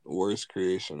worst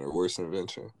creation or worst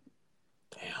invention?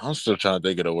 Damn, I'm still trying to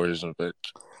think of the worst invention.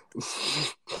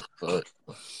 But,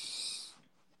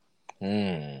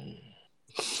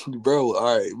 bro,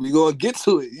 all right, we gonna get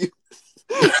to it.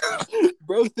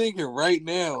 Bro, thinking right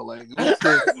now, like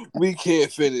we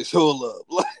can't finish. Hold up,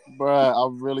 like, bruh,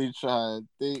 I'm really trying to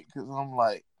think because I'm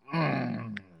like,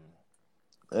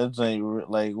 that ain't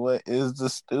like what is the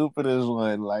stupidest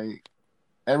one? Like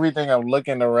everything I'm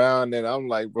looking around and I'm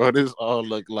like, bro, this all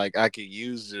look like I could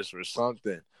use this for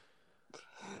something.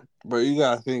 bro, you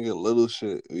gotta think of little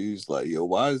shit. He's like, yo,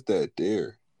 why is that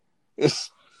there?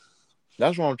 That's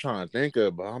what I'm trying to think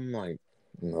of, but I'm like,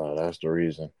 no, that's the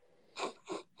reason.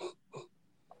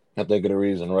 I think of the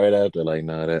reason right after, like,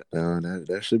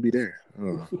 that should be there.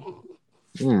 Oh.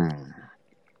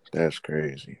 That's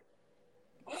crazy.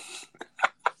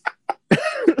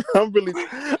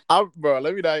 Bro,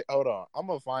 let me die. Hold on. I'm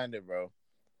gonna find it, bro.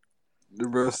 The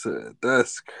bro said,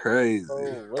 that's crazy.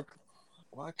 Oh,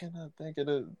 why can't I think of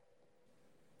it?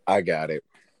 I got it.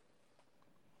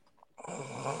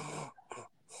 I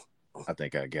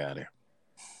think I got it.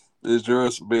 Is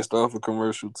yours based off a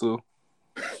commercial too?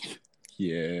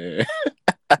 Yeah.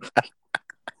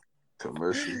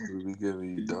 Commercials be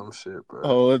giving you dumb shit, bro.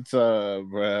 Oh, it's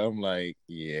bro. I'm like,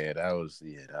 that was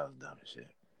dumb shit.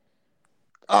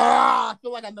 I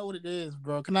feel like I know what it is,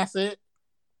 bro. Can I say it?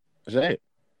 Say it.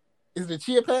 Is it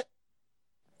Chia Pet?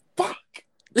 Fuck.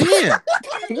 Yeah.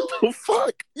 What the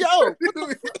fuck? Yo.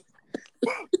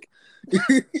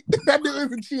 That dude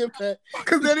is a Chia Pet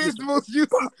because that is the most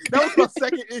useless. That was my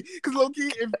second. Because low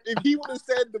key, if he would have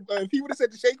said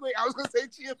the shake weight, I was gonna say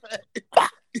Chia Pet.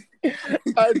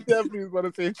 I definitely was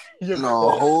gonna say Chia Pet.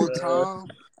 No, whole time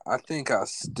I think I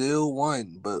still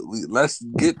won, but let's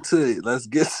get to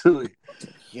it.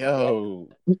 Yo.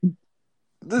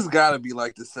 This gotta be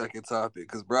like the second topic,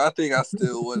 because bro, I think I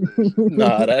still won this.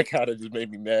 Nah, that kind of just made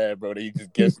me mad, bro. That he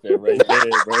just gets there right there,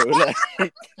 bro.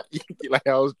 Like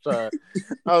I was trying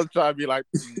to be like,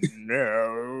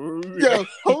 no. Yo,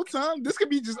 whole time this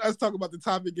could be just us talking about the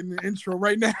topic in the intro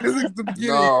right now. The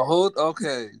beginning. No,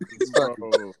 okay.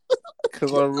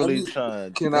 Because I'm really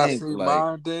trying. Can I see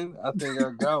mine then? I think I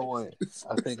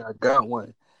got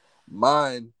one.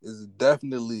 Mine is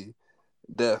definitely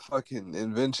that fucking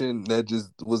invention that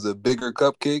just was a bigger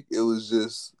cupcake. It was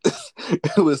just,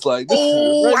 it was like, this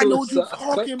is I know what you're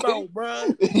talking about, bro.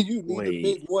 You need to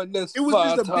make one that's it was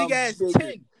just a big ass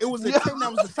tin. It was a tin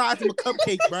that was the size of a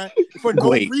cupcake, bro, for no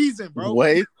reason, bro.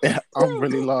 Wait, I'm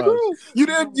really lost. You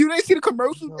didn't see the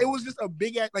commercial? It was just a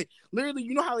big ass, like literally.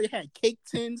 You know how they had cake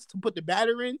tins to put the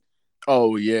batter in?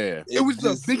 Oh yeah, it was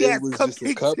just a big ass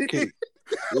cupcake.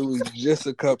 It was just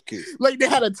a cupcake. Like they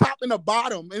had a top and a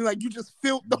bottom, and like you just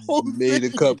filled the whole thing. Made a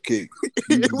cupcake.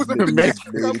 It was a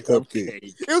cupcake.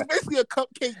 It was basically a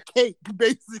cupcake cake,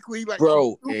 basically. Like,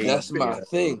 bro, that's my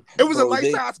thing. It was a life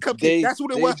size cupcake. That's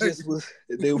what it was.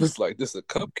 They was like, this is a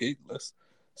cupcake. Let's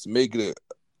make it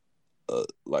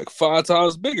like 5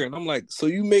 times bigger. And I'm like, so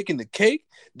you making the cake?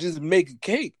 Just make a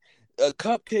cake. A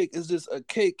cupcake is just a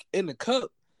cake in a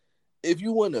cup. If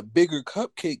you want a bigger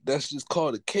cupcake, that's just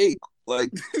called a cake.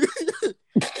 Like, it's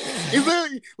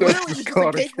literally just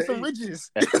a cake with some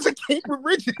ridges. It's a cake with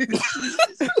ridges.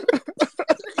 It's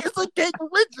a cake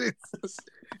with ridges.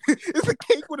 It's a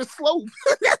cake with a slope.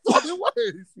 That's all it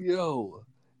was. Yo,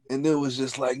 and it was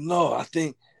just like, no, I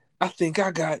think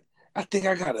I got a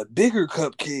bigger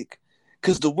cupcake,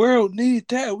 because the world needs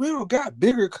that. We don't got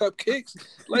bigger cupcakes.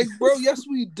 Like, bro, yes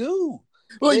we do.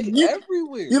 Like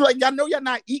everywhere. You're like, y'all know y'all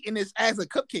not eating this as a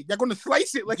cupcake. Y'all gonna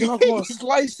slice it like y'all gonna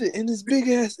slice it in this big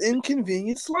ass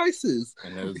inconvenient slices.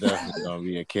 And there's definitely gonna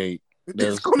be a cake.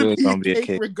 It's gonna be a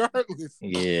cake regardless.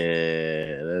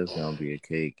 Yeah, that's gonna be a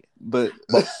cake. But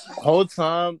whole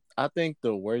time, I think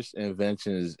the worst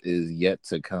inventions is yet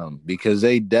to come, because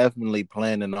they definitely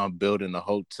planning on building a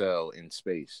hotel in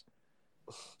space.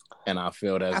 And I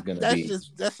feel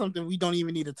that's something we don't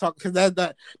even need to talk, because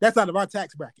that's out of our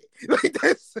tax bracket. Like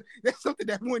that's something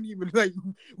that wouldn't even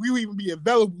we would even be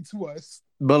available to us.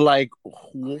 But like,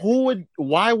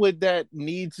 why would that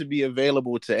need to be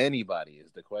available to anybody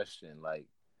is the question. Like,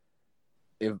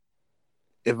 if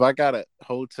I got a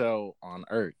hotel on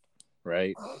Earth,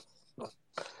 right?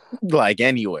 Like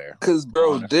anywhere. Because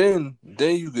bro, then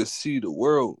you could see the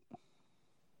world.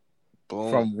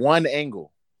 Boom. From one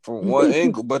angle.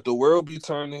 But the world be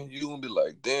turning. You gonna be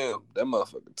like, damn, that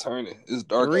motherfucker turning. It's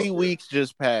dark. 3 weeks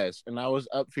just passed, and I was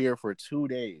up here for 2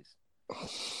 days.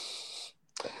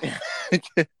 I'm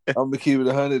gonna keep it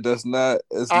 100. That's not.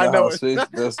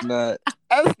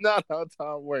 That's not how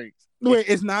time works. Wait,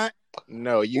 it's not.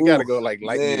 No, you gotta go like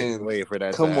light years man. away for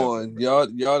that. Come to on, y'all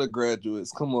the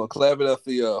graduates. Come on, clap it up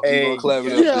for y'all. Hey, We gonna clap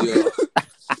it up for yeah. y'all.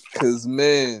 Cause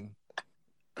man,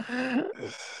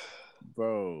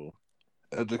 bro,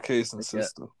 education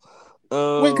system.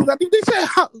 Wait, because I think they said,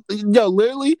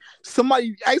 literally,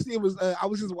 somebody actually it was. I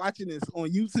was just watching this on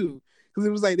YouTube because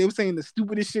it was like they were saying the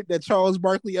stupidest shit that Charles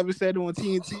Barkley ever said on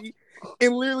TNT,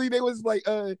 and literally they was like,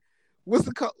 what's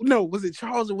the call? No, was it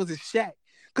Charles or was it Shaq?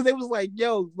 Because they was like,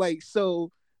 yo, like so,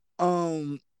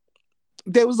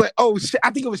 they was like, oh,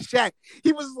 I think it was Shaq.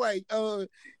 He was like,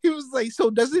 so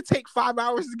does it take 5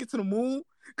 hours to get to the moon?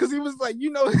 Because he was like, he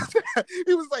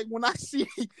was like, when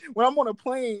I'm on a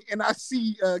plane and I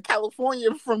see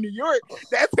California from New York,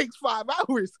 that takes 5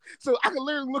 hours. So I can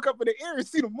literally look up in the air and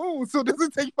see the moon. So does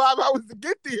it take 5 hours to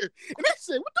get there? And they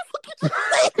said, what the fuck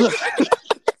you just saying?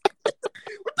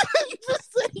 What the hell you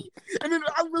just say? And then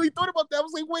I really thought about that. I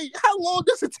was like, wait, how long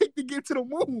does it take to get to the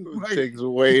moon? Like, it takes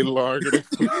way longer. Than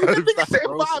I think he said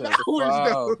Bro 5 said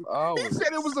hours. 5 hours. He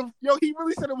said it was he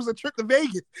really said it was a trip to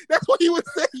Vegas. That's what he was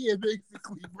saying,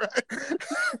 basically, bro.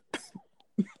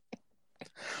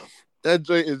 That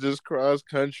joint is just cross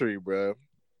country, bro.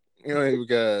 You don't even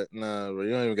got bro. You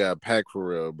don't even got a pack for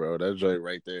real, bro. That joint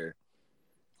right there.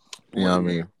 You know what I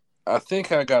mean? I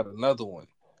think I got another one.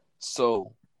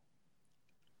 So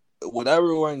when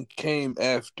everyone came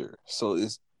after, so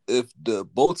if the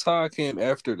bow tie came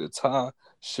after the tie,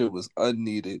 shit was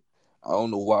unneeded. I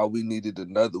don't know why we needed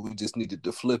another. We just needed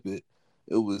to flip it.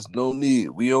 It was no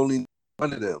need. We only need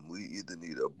one of them. We either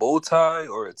need a bow tie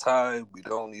or a tie. We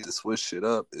don't need to switch shit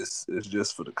up. It's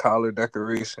just for the collar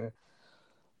decoration.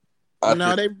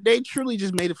 They truly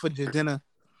just made it for Jadena.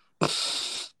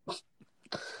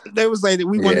 They was like,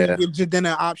 we wanted to give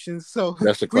Jadena options, so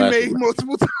that's a we classic. made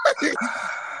multiple times.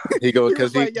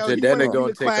 Jadena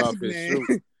gonna take off his man.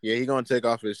 suit. Yeah, he gonna take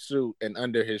off his suit, and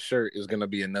under his shirt is gonna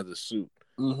be another suit.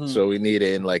 Mm-hmm. So we need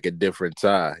it in like a different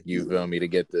tie. You feel me to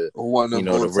get the one the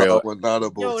real, not a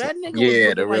bow tie. That nigga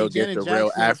was the real like get Janet the real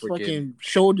Jackson African fucking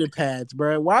shoulder pads,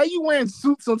 bro. Why are you wearing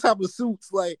suits on top of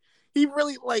suits? Like he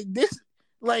really like this.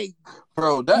 Like,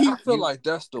 bro, I feel like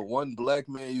that's the one black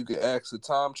man you could ask a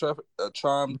time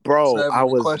bro. I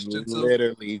was question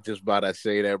literally just about to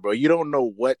say that, bro. You don't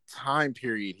know what time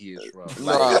period he is from.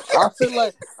 Nah, I feel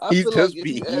like he just if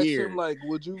be you here. ask him, like,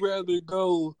 would you rather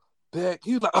go back?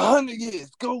 He was like 100 years.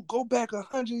 Go back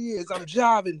 100 years. I'm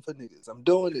jiving for niggas. I'm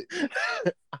doing it.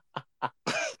 I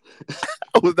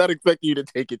was not expecting you to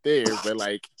take it there, but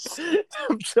like,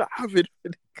 I'm jiving for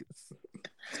niggas.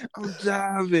 I'm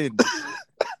jiving.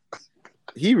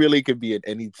 He really could be at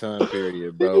any time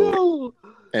period, bro,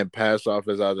 and pass off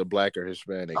as either black or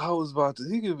Hispanic. I was about to.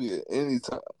 He could be at any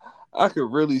time. I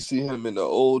could really see him in the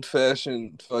old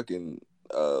fashioned fucking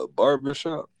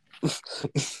barbershop.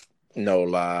 No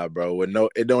lie, bro.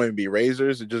 It don't even be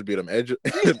razors. It just be them edge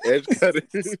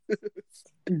cutters.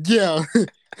 Yeah.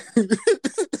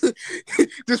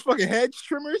 Just fucking hedge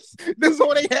trimmers. That's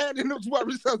all they had in those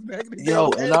barbershops back in the day. Yo,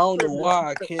 and I don't know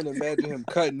why I can't imagine him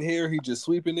cutting hair. He just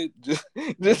sweeping it,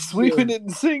 just sweeping it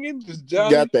and singing. Just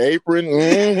Johnny. Got the apron.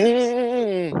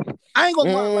 Mm-hmm. I ain't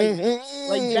gonna lie,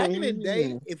 like back in the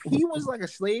day, if he was like a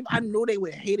slave, I know they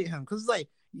would have hated him because like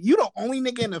you the only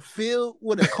nigga in the field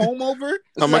with a comb over.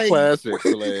 I'm like, a classic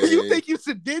slave. You think you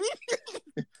Sadiddy?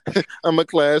 I'm a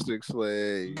classic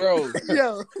slave, bro.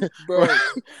 Yo, bro,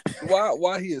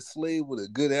 why he a slave with a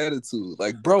good attitude?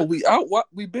 Like, bro,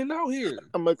 we been out here.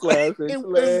 I'm a classic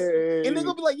slave, and they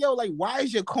gonna be like, yo, like, why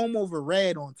is your comb over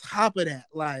red on top of that?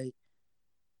 Like,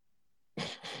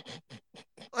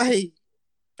 I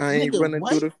ain't running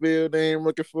through the field. They ain't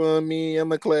looking for me.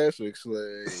 I'm a classic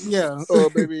slave. Yeah. Oh,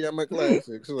 baby, I'm a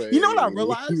classic slave. You know what I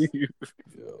realized? Yo,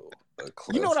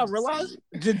 you know what I realized?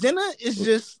 Jadena is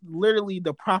just literally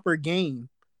the proper game.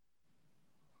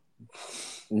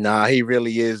 Nah, he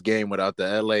really is game without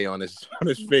the LA on his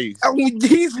face. I mean,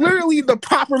 he's literally the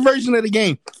proper version of the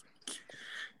game.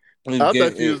 I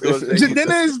thought you was going to say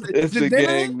Jadena is if the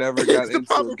gang never got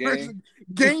into a game. Version.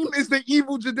 Game is the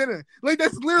evil Jadena. Like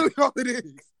that's literally all it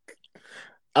is.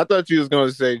 I thought you was going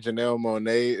to say Janelle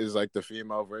Monáe is like the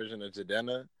female version of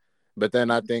Jadena, but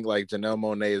then I think like Janelle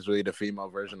Monáe is really the female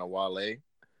version of Wale.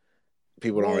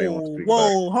 People don't really want to speak about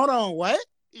it. Hold on, what?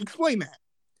 Explain that.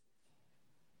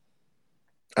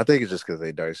 I think it's just because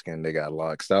they dark skinned, they got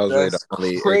locks. That was really the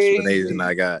only explanation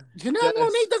I got. Janelle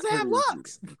Monáe doesn't have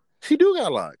locks. She do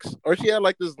got locks, or she had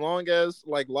like this long ass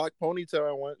like lock ponytail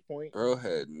at one point. Bro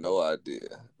had no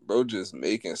idea. Bro just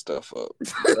making stuff up.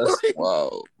 That's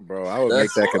wild. Bro, I would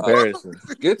make that comparison.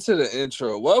 Get to the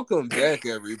intro. Welcome back,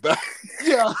 everybody.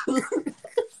 Yeah.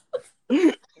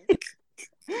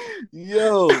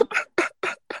 Yo,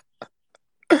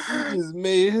 he just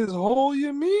made his whole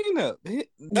Yamin up.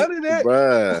 None of that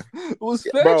Bruh. was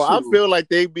factual. Bro, I feel like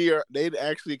they'd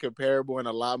actually comparable in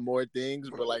a lot more things,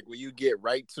 but like when you get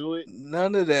right to it,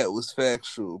 none of that was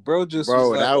factual. Bro just Bro,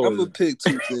 was like, that I'm was- gonna pick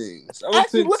two things. I'm gonna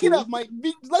Actually, pick look it two. up, Mike.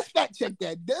 Let's fact check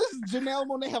that. Does Janelle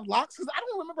Monáe have locks? Because I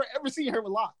don't remember ever seeing her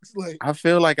with locks. Like, I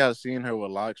feel like I've seen her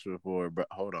with locks before, but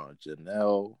hold on,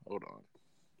 Janelle. Hold on.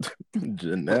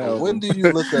 Janelle. When do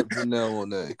you look up Janelle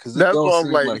Monáe? Because it That's don't why I'm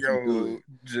seem like, like you do yo, it.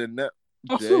 Janelle.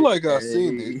 I feel like I've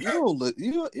seen it. You don't look.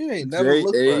 You ain't never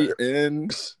looked for her. JANEL.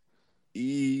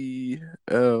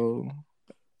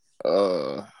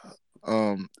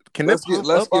 Can Let's this get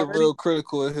already? real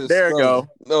critical of his. There you spelling.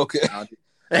 go.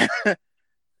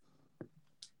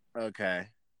 Okay.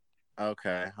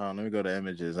 Okay. Hold on, let me go to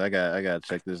images. I gotta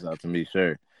check this out to be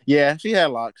sure. Yeah, she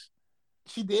had locks.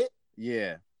 she did.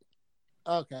 Yeah.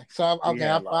 Okay, so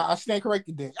Yeah, I stand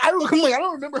corrected then. I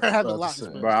don't remember her having About to locks, say.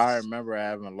 bro. Bro, I remember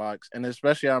having locks, and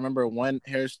especially I remember one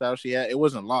hairstyle she had. It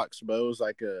wasn't locks, but it was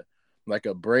like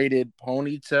a braided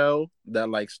ponytail that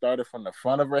like started from the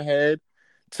front of her head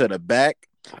to the back.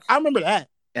 I remember that.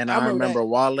 And I I remember remember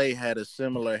Wale had a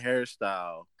similar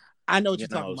hairstyle. I know what You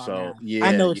you're talking know, about so, now. yeah,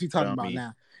 I know what you you're talking feel about me?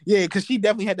 now. Yeah, because she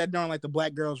definitely had that during like the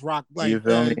Black Girls Rock You like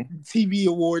feel me? TV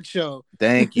award show.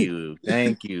 Thank you.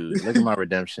 Look at my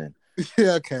redemption.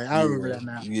 Yeah, okay, I remember that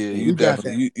now. Yeah, Yeah, you you got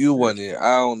definitely you won it.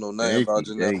 I don't know nothing Thank about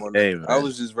you. Janelle Hey, Monáe. I man.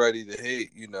 was just ready to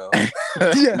hate. You know,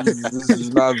 Yeah. this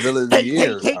is my villain of the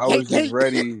year. I was just Hate.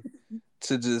 ready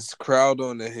to just crowd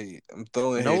on the hate. I'm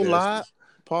throwing No hate. lie.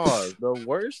 Pause. The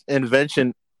worst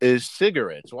invention is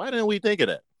cigarettes. Why didn't we think of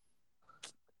that?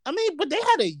 I mean, but they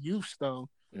had a use though.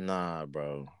 Nah,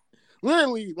 bro.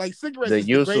 Literally, like cigarettes The is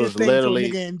the use greatest was thing literally-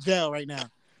 to a nigga in jail right now.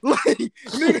 Like,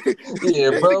 nigga, Yeah,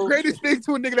 it's bro. the greatest thing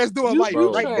to a nigga that's doing You, life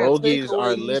you right trying now. to take bogeys away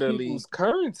are these literally- people's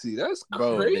currency. That's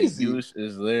Bro, crazy. the use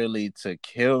is literally to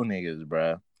kill niggas,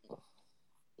 bro.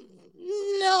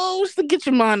 No, it's to get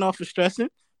your mind off of stressing.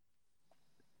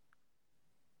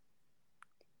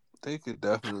 They could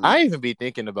definitely. I even be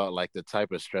thinking about like the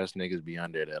type of stress niggas be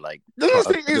under that like This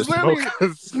thing is just literally smoke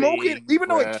a smoking, cig, even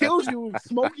though it bruh. kills you,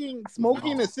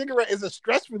 smoking a cigarette is a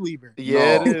stress reliever.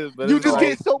 Yeah, No. it is. But You it's just like,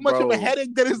 get so much of bro, a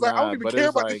headache that it's like, I don't even but care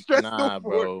it's about the like, stress nah, no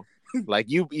more. bro. Like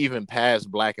you even passed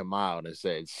Black and Mild and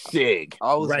said sig.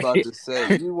 I was right? about to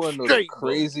say, you want to know the Straight bull.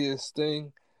 craziest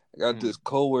thing? I got this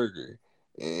coworker,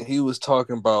 and he was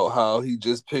talking about how he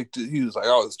just picked it. He was like,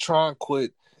 I was trying to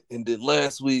quit, and then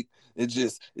last week it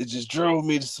just drove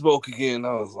me to smoke again.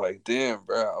 I was like, damn,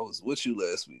 bro, I was with you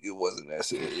last week. It wasn't that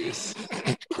serious.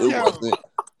 It Yo. wasn't.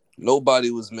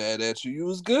 Nobody was mad at you. You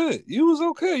was good. You was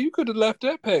okay. You could have left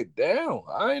that pack down.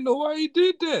 I didn't know why he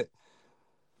did that.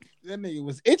 That nigga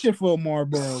was itching for a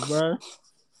Marlboro, bro.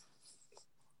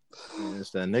 Man, it's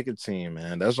that nicotine,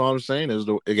 man. That's all I'm saying.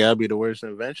 It gotta be the worst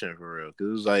invention for real.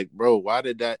 Cause it's like, bro, why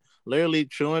did that? Literally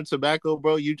chewing tobacco,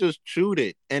 bro. You just chewed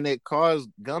it, and it caused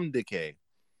gum decay.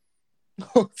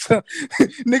 So,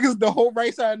 niggas, the whole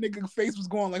right side of nigga face was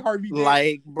going like Harvey Dent.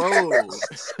 Like, bro,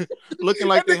 looking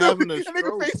like that they're having a that nigga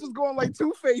stroke. face was going like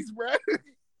Two-Face, bro.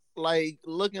 Like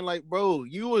looking like, bro,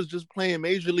 you was just playing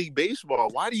Major League Baseball.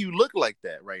 Why do you look like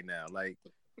that right now? Like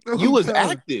you was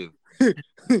active.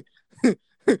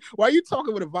 Why are you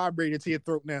talking with a vibrator to your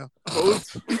throat now?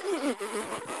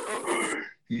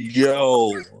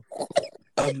 Yo,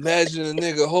 imagine a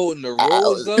nigga holding the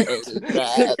rolls up.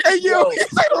 Hey, yo, he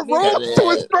said a roll to his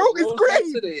throat is Rolls up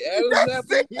crazy. to the Adam's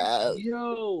That's apple. it.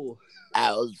 Yo,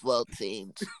 I was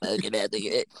 14, smoking at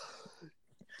the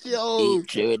Yo,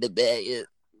 chewing the bag, yo.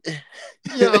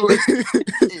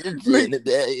 chewing the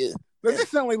bag. Does this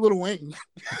sound like Lil Wayne?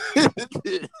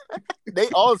 They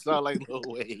all sound like Lil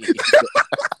Wayne.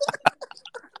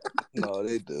 no,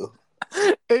 they do.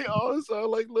 They all sound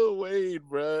like Lil Wayne,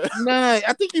 bro. Nah,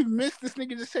 I think you missed this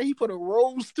nigga just say he put a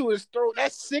rose to his throat.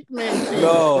 That's sick man thing,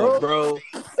 No, bro. bro.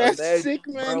 That's Imagine- sick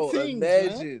man bro, thing, man.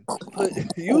 Imagine.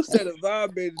 You said a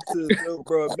vibrator to the throat,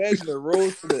 bro. Imagine a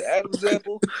rose to the Adam's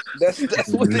apple. That's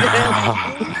what they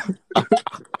have to do.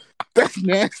 That's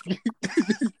nasty.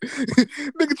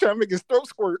 Nigga trying to make his throat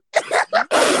squirt.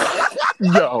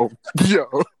 Yo.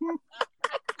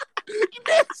 You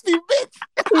nasty bitch.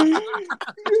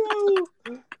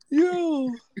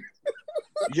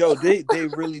 Yo, they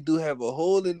really do have a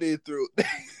hole in their throat.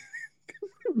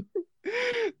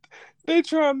 They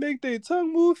try to make their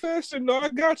tongue move faster. No, I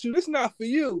got you. It's not for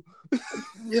you.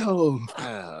 Yo.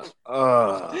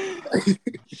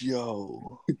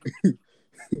 Yo.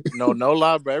 No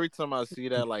lie, bro. Every time I see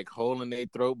that like hole in their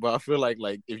throat, but I feel like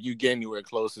if you get anywhere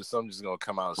closer, something's just gonna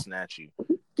come out and snatch you.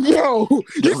 Yo, you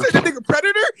said the nigga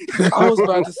Predator? I was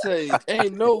about to say,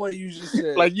 ain't no way you just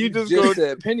said. Like, you just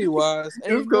said Pennywise.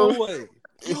 Ain't just no go- way.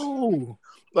 Yo,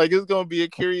 Like, it's gonna be a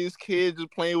curious kid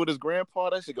just playing with his grandpa.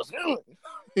 That shit goes.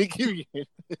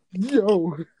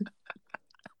 yo.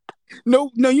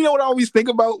 No, you know what I always think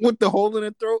about with the hole in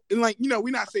the throat? And like,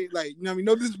 we not saying like, no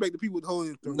disrespect to people with the hole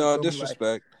in the throat. No You feel me? disrespect.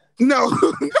 Like, no,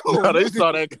 No, they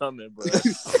saw that coming, bro.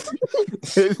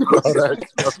 They saw that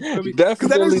coming.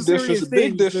 Definitely a serious disrespect. Big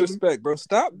thing, you feel me? disrespect, bro.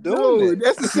 Stop doing No, that.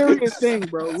 that's a serious thing,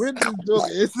 bro. We're just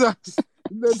joking. It's not.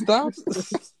 Stop.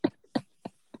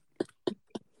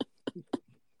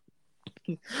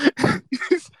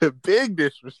 It's a big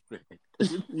disrespect. What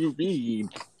do you mean?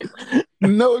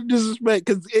 No disrespect,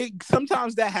 because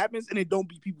sometimes that happens and it don't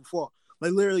be people's fault.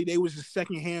 Like literally, they was just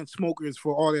secondhand smokers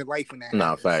for all their life in that.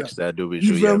 Nah, So, facts. That do be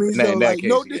you true. feel Yeah. me? In So that like, case,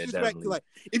 no yeah, disrespect to definitely. like,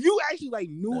 if you actually like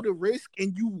knew the risk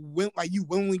and you went like you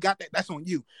willingly got that, that's on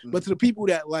you. But to the people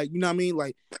that like, you know what I mean,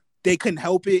 like they couldn't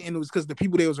help it and it was because the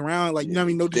people they was around, like you know what I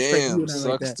mean, no disrespect to you Damn, and nothing sucks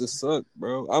like that. to suck,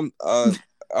 bro.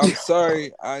 I'm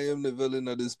sorry. I am the villain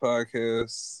of this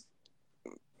podcast.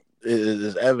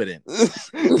 It's evident.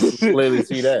 Clearly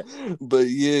see that. But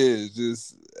yeah,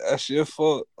 just that's your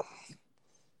fault.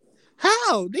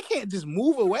 How they can't just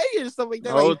move away and stuff like The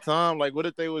that? whole Like, time, like, what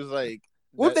if they was like?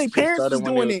 what if that their shit parents started was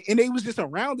when doing they it and they was just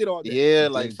around it all day? Yeah,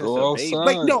 Then like since go a baby. outside.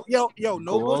 Like, no, no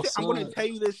Go bullshit. I'm gonna outside. tell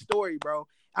you this story, bro.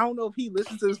 I don't know if he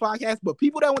listens to this podcast, but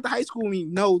people that went to high school with me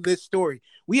know this story.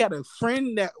 We had a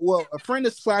friend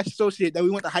slash associate that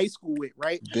we went to high school with,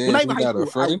 right? Damn, not he even high not a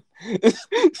school. friend.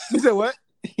 You said what?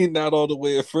 He not all the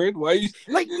way a friend. Why you?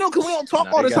 Like, no, because we don't talk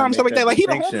Nah, all you the gotta time, stuff make like that. that Like, he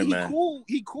the distinction, homie, man.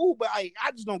 he cool, but I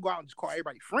just don't go out and just call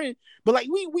everybody friend. But like,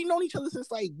 we known each other since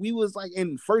like we was like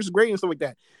in first grade and stuff like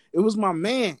that. It was my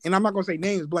man, and I'm not gonna say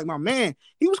names, but like my man,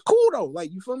 he was cool though.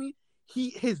 Like, you feel me?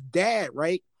 His dad,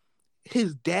 right?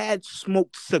 His dad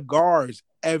smoked cigars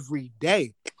every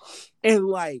day, and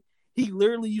like he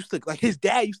literally used to like his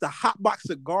dad used to hotbox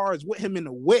cigars with him in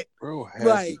the whip. Bro has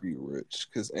Like- to be rich,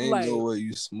 cause ain't like- no way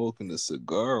you smoking a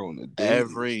cigar on a day.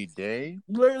 Every day.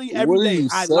 Literally What every are day. you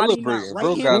I not even celebrating? right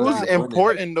Bro hand gotta Who's guy. be winning.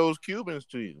 importing those Cubans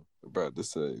to you? About to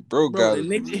say, bro, Bro, gotta the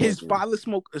be nigga, his winning. father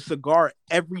smoked a cigar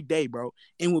every day, bro,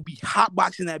 and would be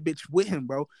hotboxing that bitch with him,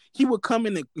 bro. He would come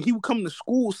to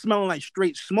school smelling like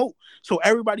straight smoke. So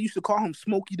everybody used to call him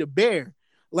Smokey the Bear.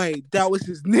 Like that was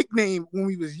his nickname when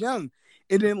we was young.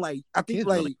 And then like I think Kids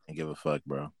like really can't give a fuck,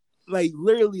 bro. like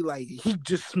literally like he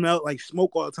just smelled like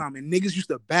smoke all the time, and niggas used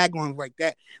to bag on him like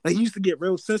that. Like he used to get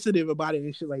real sensitive about it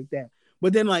and shit like that.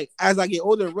 But then like as I get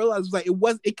older, I realized like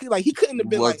he couldn't have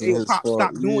been like, Wasn't hey, his Pop, fault,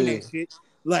 stop doing yeah. that shit.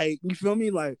 Like, you feel me?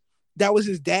 Like that was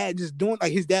his dad just doing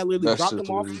like his dad literally That's dropped just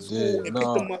him off what he from school did. and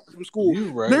Nah, picked him up from school.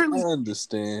 You right? Literally- I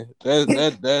understand.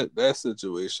 That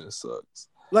situation sucks.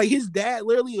 Like his dad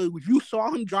literally, like, if you saw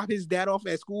him drop his dad off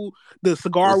at school, the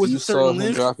cigar If was you a saw certain him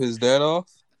length. drop his dad off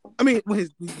I mean, when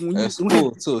at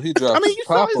school too, he dropped. I mean, you his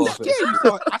saw pop his off. dad. Yeah, you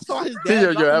saw. I saw his dad.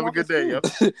 Yo, drop him have a off good at day,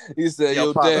 school. yo. He said,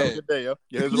 "Yo, Pop, have a dad, good day, yo.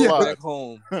 Yeah, here's a get lot. back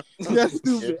home." That's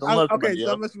stupid. so much Okay, money, so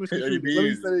yo. I'm messing with Yeah, you you. be Let me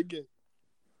easy. say it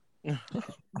again.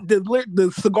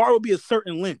 The cigar would be a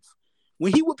certain length.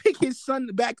 When he would pick his son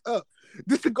back up,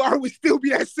 the cigar would still be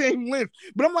that same length.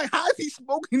 But I'm like, how is he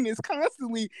smoking this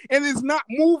constantly and it's not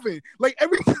moving? Like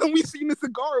every time we seen the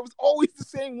cigar, it was always the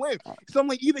same length. So I'm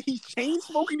like, either he's chain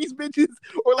smoking these bitches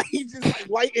or like he's just like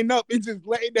lighting up and just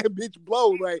letting that bitch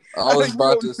blow. Like I was like,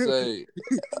 about we to don't- say,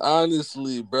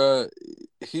 honestly, bro,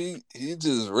 he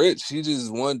just rich. He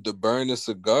just wanted to burn a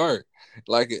cigar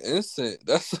like an instant.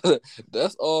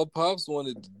 That's all Pops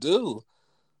wanted to do.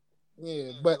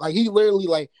 Yeah, but like he literally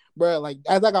like, bro, like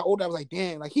as I got older, I was like,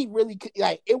 damn, like he really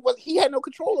like he had no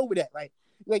control over that. Like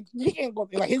he can't go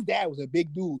like his dad was a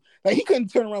big dude. Like he couldn't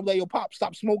turn around and be like, yo, Pop,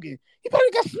 stop smoking. He probably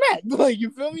got smacked. Like,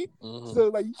 you feel me? Mhm. So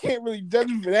like you can't really judge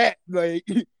him for that. Like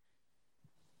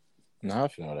No, I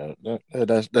feel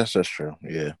that. That's just true.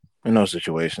 Yeah, in those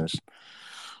situations.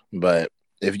 But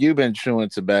if you've been chewing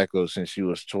tobacco since you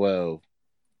was 12,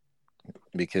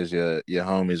 because your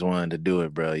homies wanted to do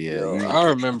it, bro. Yeah, Yo, you I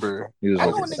remember. was I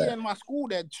know looking a for nigga that. in my school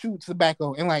that chewed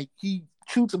tobacco and like he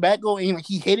chewed tobacco and like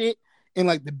he hid it in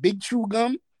like the big chew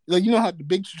gum. Like you know how the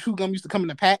big chew gum used to come in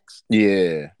the packs?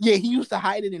 Yeah, Yeah, he used to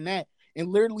hide it in that. And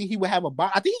literally he would have a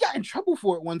box. I think he got in trouble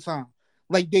for it one time.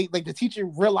 Like the teacher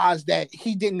realized that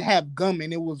he didn't have gum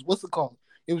and it was what's it called?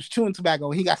 It was chewing tobacco.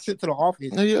 And he got sent to the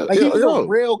office. Yo, Like he was yo, a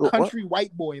real what? country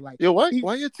white boy. Like Yo, why he-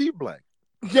 your teeth black?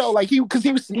 Yo, like he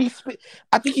spit.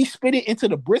 I think he spit it into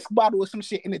the brisk bottle or some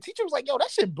shit, and the teacher was like, "Yo, that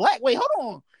shit black. Wait, hold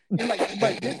on." And like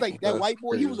this, like that That's white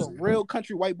boy, he was a crazy. real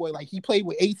country white boy. Like he played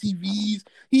with ATVs,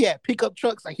 he had pickup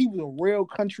trucks. Like he was a real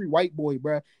country white boy,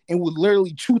 bro, and would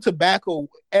literally chew tobacco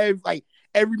every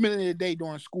minute of the day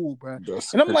during school, bro.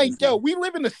 That's And I'm like, crazy. yo, we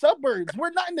live in the suburbs.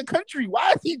 We're not in the country.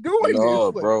 Why is he doing No,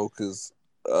 this? Like, bro, because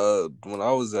when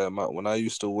I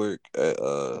used to work at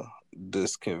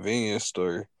this convenience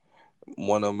store,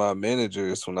 one of my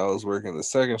managers when I was working the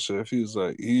second shift, he was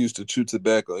like, he used to chew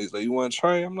tobacco. He's like, "You want to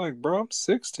try it?" I'm like, "Bro, I'm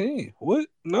 16. What?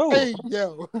 No." hey,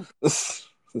 yo,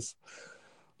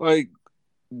 Like,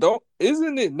 don't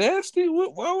isn't it nasty?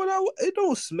 Why would I? It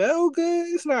don't smell good.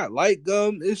 It's not like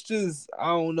gum. It's just I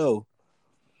don't know.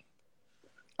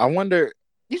 I wonder.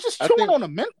 you just I chewing think- on a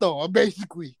menthol,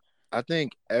 basically. I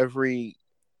think every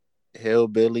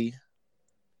hillbilly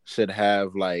should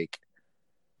have like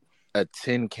a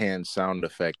tin can sound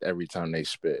effect every time they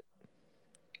spit.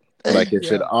 Like it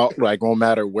should all like no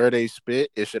matter where they spit,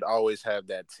 it should always have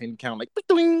that tin count like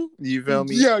 "Ping." You feel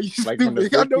me? Yeah, you Like from the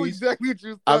stupid. I know 50s. exactly what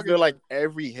you're I talking feel like about.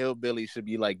 every hillbilly should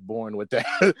be like born with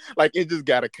that. Like it just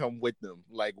gotta come with them.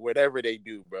 Like whatever they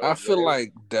do, bro. I feel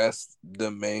like that's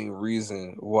the main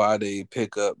reason why they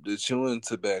pick up the chewing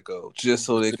tobacco, just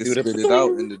so they To can do the spit it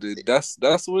out into the.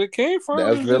 That's where it came from.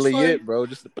 that's It's really just like, it, bro.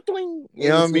 Just the "Ping." You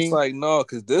know what I it's just mean? like no,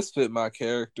 because this fit my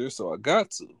character, so I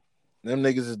got to. Them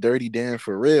niggas is dirty Dan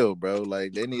for real, bro.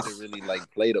 Like they need to really like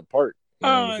play the part. You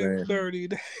know what I'm saying? dirty.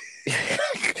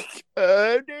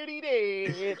 Dirty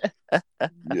Dan.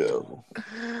 Yo,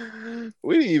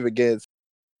 We didn't even get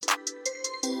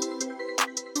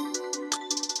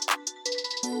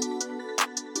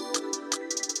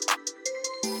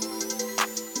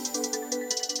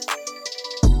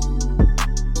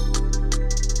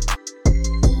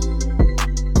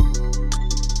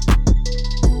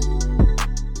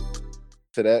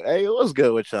to that. Hey, what's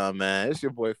good with y'all, man? It's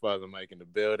your boy Father Mike in the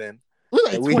building. We're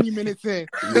like And we- 20 minutes in.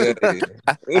 yeah.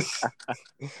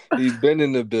 He's been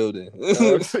in the building.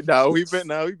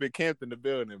 We've been camped in the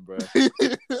building, bro. You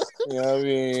know what I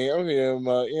mean? I'm here with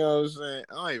my, you know what I'm saying?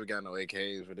 I don't even got no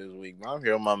AKs for this week, but I'm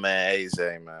here with my man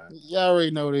Aze, man. Y'all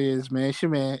already know what it is, man. It's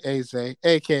your man, Aze,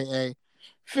 a.k.a.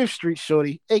 Fifth Street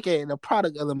Shorty, a.k.a. the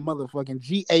product of the motherfucking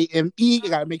GAME. I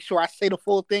gotta make sure I say the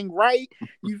full thing right.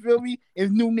 You feel me?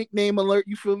 His new nickname alert,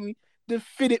 you feel me? The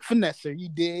Fitted Finesser, you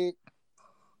did.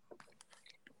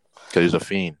 Because he's a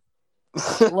fiend.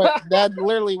 What? That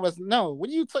literally was, no. What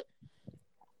do you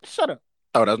Shut up.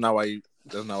 Oh, that's not why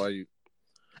you.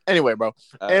 Anyway, bro.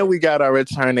 And we got our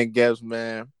returning guest,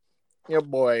 man. Your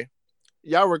boy.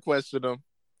 Y'all requested him.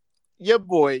 Your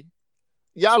boy.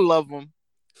 Y'all love him.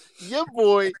 Your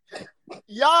boy.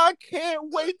 Y'all can't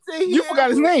wait to hear. You forgot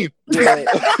his name. Yeah.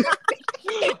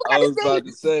 I was about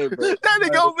to say, bro. That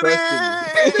nigga over there.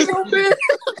 That nigga over there.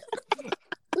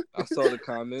 I saw the This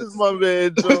comments. is my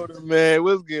man Jordan, man.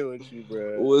 What's good with you,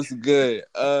 bro? What's good?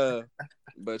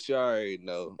 But y'all already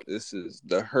know this is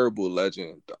the herbal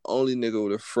legend, the only nigga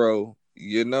with a fro.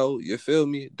 You know, you feel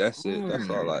me? That's it. That's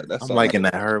all. That's I'm all liking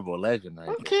that herbal legend right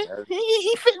Okay. there.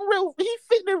 He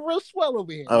fitting it real swell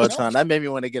over here. Oh, you it's know? fine. That made me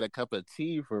want to get a cup of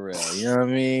tea for real. You know what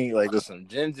I mean? Like with some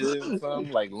ginger or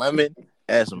something, like lemon.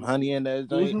 Add some honey in that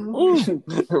joint. Ooh.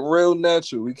 real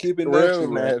natural. We keep it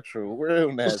Real natural. natural.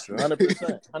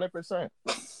 100%. 100%.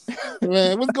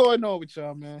 Man, what's going on with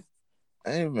y'all, man?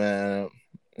 Hey, man.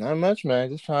 Not much, man.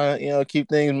 Just trying to, keep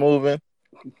things moving.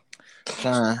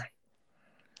 Trying,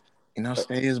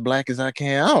 stay as black as I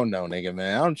can. I don't know, nigga,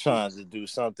 man. I'm trying to do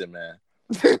something, man.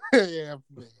 Yeah,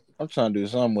 man. I'm trying to do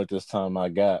something with this time I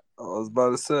got. I was about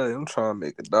to say, I'm trying to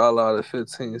make $1 out of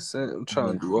 15 cents. I'm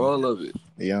trying to do all of it.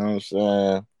 You know what I'm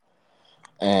saying?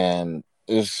 And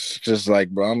it's just like,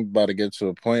 bro, I'm about to get to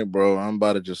a point, bro. I'm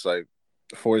about to just like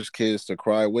force kids to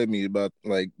cry with me about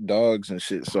like dogs and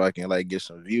shit so I can like get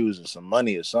some views and some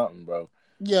money or something, bro.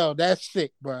 Yo, that's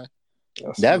sick, bro.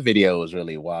 That video was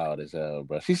really wild as hell,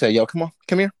 bro. She said, yo, come on,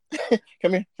 come here.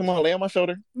 Come on, lay on my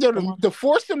shoulder. Yo, to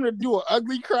force him to do an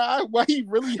ugly cry while he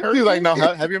really hurt. He's like, no,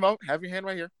 have your hand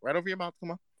right here, right over your mouth.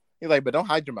 Come on. He's like, but don't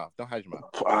hide your mouth.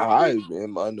 I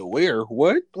am unaware.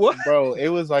 What? Bro, it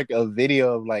was like a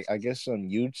video of like, I guess some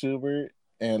YouTuber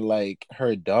and like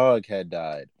her dog had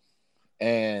died.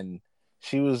 And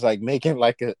she was like making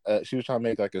like she was trying to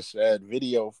make like a sad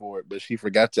video for it, but she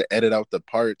forgot to edit out the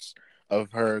parts of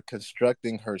her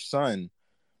constructing her son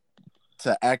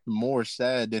to act more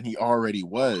sad than he already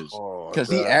was. Because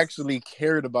he actually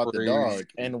cared about the dog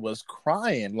and was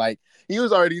crying. Like, he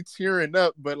was already tearing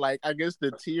up, but like, I guess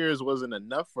the tears wasn't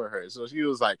enough for her. So she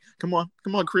was like, come on,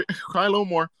 cry a little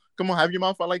more. Come on, have your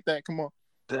mouth out like that. Come on.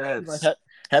 That's Like,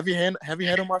 Have your hand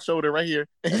on my shoulder right here.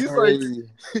 And he's like,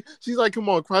 she's like, come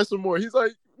on, cry some more. He's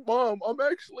like, Mom, I'm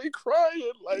actually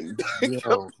crying. Like,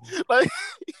 Yo. like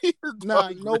Nah,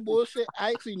 no bullshit.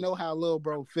 I actually know how little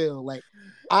bro feel. Like,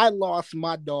 I lost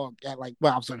my dog at like,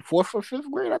 well, I was in 4th or 5th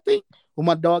grade, I think, when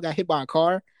my dog got hit by a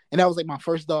car, and that was like my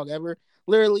first dog ever.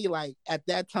 Literally, like at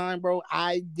that time, bro,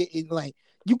 I didn't like.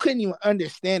 You couldn't even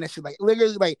understand that shit. Like,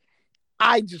 literally, like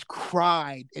I just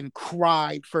cried and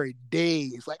cried for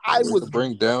days. Like I was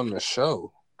bring down the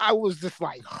show. I was just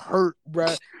like hurt,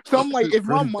 bro. So I'm like, if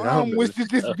my Bring down mom the was to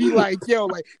just be like, yo,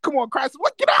 like, come on, Christ,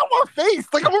 what, get out of my face.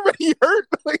 Like, I'm already hurt.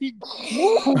 Like,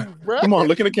 move, bro. Come on,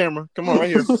 look in the camera. Come on, right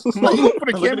here. Come Like, on, you put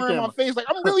a look in camera in my face. Like,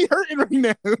 I'm really hurting right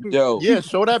now. Yo, Yeah,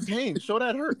 show that pain. Show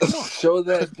that hurt. Come on. show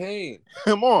that pain.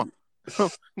 Come on.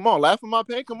 Come on, laugh at my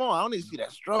pain. Come on. I don't need to see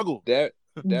that struggle. That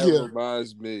Yeah.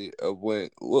 reminds me of when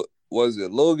what was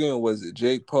it Logan or was it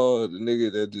Jake Paul, the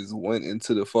nigga that just went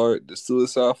into the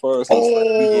suicide forest?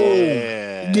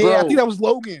 Yeah. Yeah, Bro. I think that was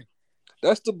Logan.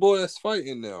 That's the boy that's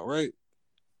fighting now, right?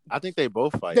 I think they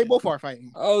both fight. They both are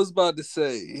fighting. I was about to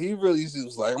say he really just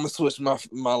was like, I'm gonna switch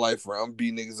my life around. I'm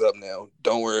beating niggas up now.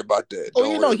 Don't worry about that. Oh,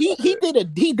 Don't you know, worry about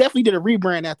that. he definitely did a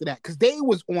rebrand after that because they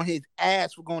was on his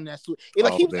ass for going that suit.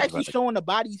 Like he was they actually was- showing the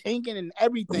bodies hanging and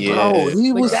everything. Yeah. Bro. Bro,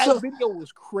 he Like was that so, video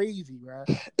was crazy, bro.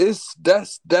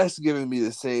 that's giving me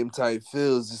the same type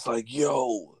feels. It's like,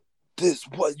 yo, this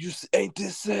what you ain't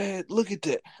this sad? Look at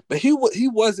that. But he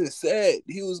wasn't sad.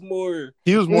 He was more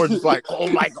just like, oh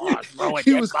my gosh, bro.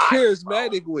 he was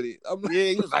charismatic with it. I'm like, Yeah,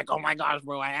 he was like, oh my gosh,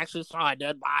 bro. I actually saw a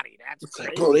dead body. That's it's crazy.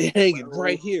 like, bro, they hanging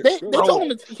right here. They Bro.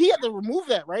 told him he had to remove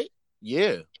that, right?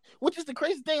 Yeah. Which is the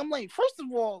crazy thing. I'm like, first of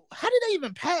all, how did they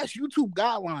even pass YouTube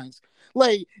guidelines?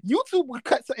 Like, YouTube would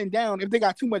cut something down if they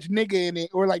got too much nigga in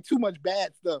it or like too much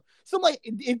bad stuff. So, like,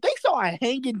 if they saw a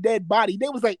hanging dead body, they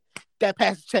was like, that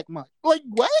passes check mark. Like,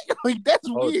 what? Like, that's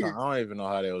weird. I don't even know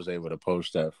how they was able to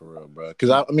post that for real, bro. Because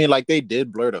I mean, like, they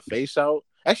did blur the face out.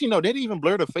 Actually, no, they didn't even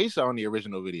blur the face out in the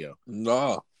original video.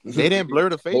 Nah. They didn't blur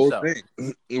the face Whole out.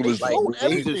 thing. It was They like showed They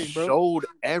everything, just bro. showed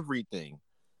everything.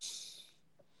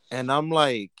 And I'm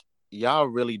like, y'all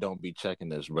really don't be checking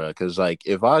this, bro. Because, like,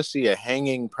 if I see a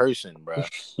hanging person, bro,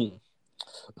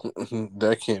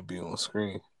 that can't be on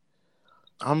screen.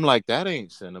 I'm like, that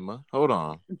ain't cinema. Hold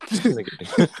on.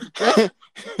 That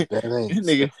ain't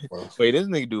Nigga, wait, this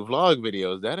nigga do vlog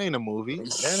videos. That ain't a movie.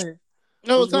 That ain't.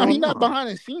 No, What's Tom, he going not on? behind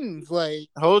the scenes. Like,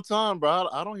 Whole time, bro.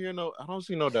 I don't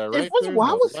see no director. first of all,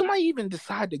 how no- would somebody even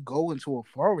decide to go into a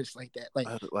forest like that? Like,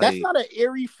 that's like, not an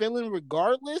eerie feeling,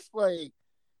 regardless. Like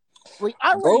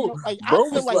I already Bro- know, like I bro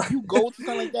feel was like like- you go to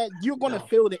something like that, you're gonna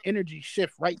feel the energy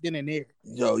shift right then and there.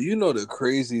 Yo, you know the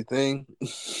crazy thing?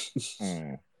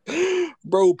 mm.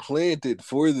 Bro planned it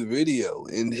for the video,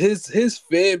 and his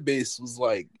fan base was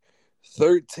like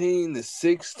 13 to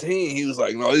 16. He was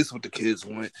like, "No, this is what the kids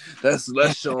want.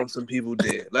 Let's show them some people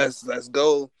dead. Let's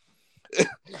go."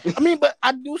 I mean, but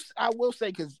I will say,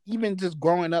 because even just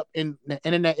growing up in the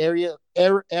internet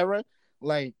era,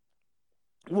 like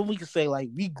what we could say, like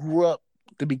we grew up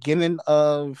the beginning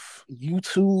of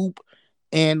YouTube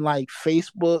and like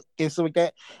Facebook and stuff like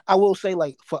that. I will say,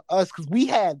 like for us, because we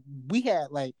had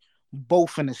like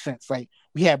both in a sense, like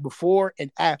we had before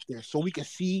and after, so we could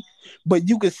see. But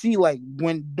you could see like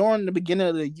when during the beginning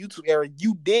of the YouTube era,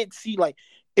 you did see like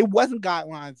it wasn't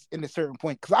guidelines in a certain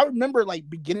point. Because I remember like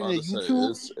beginning of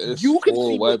YouTube, it's you could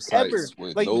full see whatever. websites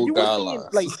with Like no you were seeing,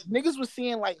 guidelines. like niggas was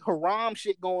seeing like haram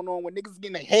shit going on when niggas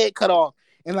getting their head cut off,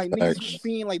 and like niggas was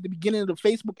seeing like the beginning of the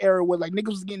Facebook era where like niggas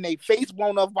was getting their face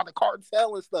blown off by the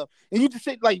cartel and stuff. And you just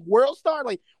said like WorldStar,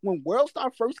 like when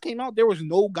WorldStar first came out, there was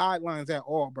no guidelines at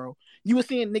all, bro. You were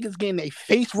seeing niggas getting their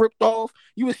face ripped off.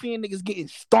 You were seeing niggas getting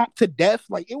stomped to death.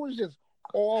 Like it was just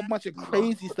all bunch of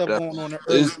crazy stuff going on.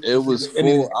 It was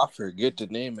full. I forget the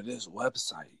name of this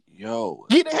website. Yo,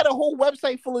 Yeah, they had a whole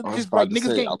website full of I was just about like to niggas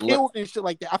say, getting I killed and shit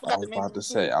like that. I I forgot was the name. about to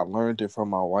say I learned it from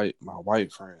my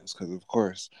white friends, because of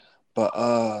course. But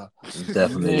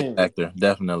Definitely man. a factor.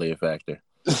 Definitely a factor.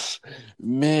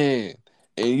 Man,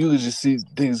 and you could just see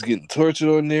things getting tortured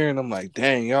on there, and I'm like,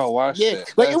 dang, y'all watch Yeah,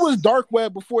 that. like it was dark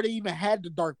web before they even had the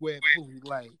dark web fully.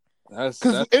 Like, That's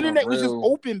because the some internet was just real-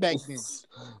 open back then.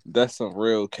 That's some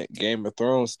real Game of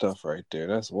Thrones stuff right there.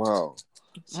 That's wild.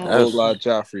 A Mm. whole lot of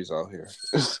Joffreys out here.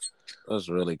 That's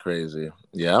really crazy.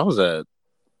 Yeah, I was at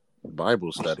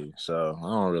Bible study, so I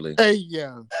don't really. Hey,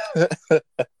 yeah. I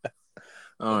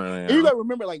don't really And you gotta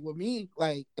remember, like with me,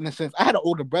 like in a sense, I had an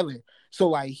older brother, so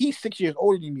like he's 6 years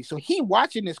older than me, so he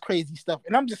watching this crazy stuff,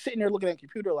 and I'm just sitting there looking at the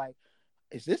computer, like,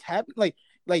 is this happening?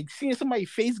 Like seeing somebody's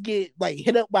face get like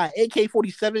hit up by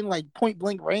AK-47, like point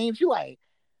blank range. You like,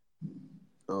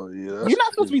 Oh yeah, You're that's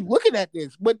not supposed to true. be looking at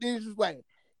this, but it's just like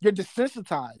you're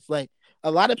desensitized. Like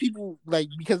a lot of people, like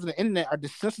because of the internet, are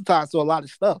desensitized to a lot of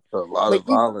stuff. A lot Like of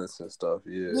violence and stuff.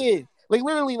 Yeah. yeah, like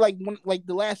literally, like when like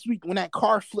the last week when that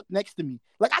car flipped next to me,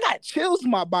 like I got chills in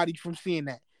my body from seeing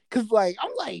that. Cause like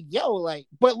I'm like yo like,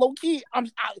 but low key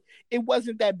it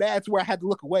wasn't that bad to where I had to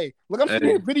look away. Like I'm sitting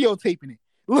Hey, here videotaping it.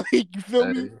 Like you feel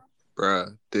me? hey,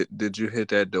 bruh, did you hit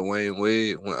that Dwayne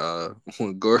Wade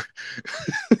when Gordon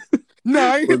Nah,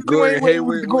 I ain't when hit the Dwayne Gordon Wade with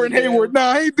Hayward Gordon went Hayward.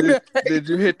 down? Nah, I ain't do Did, that. did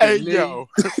you hit the Hey, knee? yo.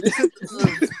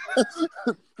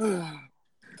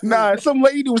 Nah, some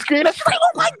lady was screaming. She's like,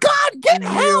 "Oh my God, get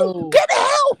help! Yo, Get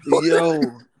help!" yo,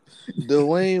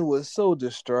 Dwayne was so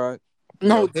distraught.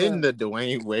 No, Hitting the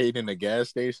Dwayne Wade in the gas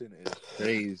station is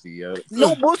crazy, yo.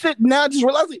 no bullshit. Now I just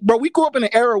realized, bro, we grew up in an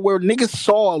era where niggas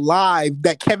saw live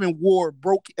that Kevin Ware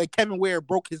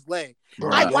broke his leg.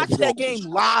 I Bruh. watched that game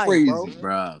live, bro. Crazy.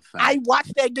 Bruh, I fact.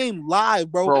 watched that game live,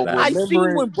 bro. Bro, Facts. I seen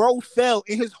remembering when bro fell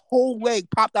and his whole leg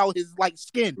popped out his like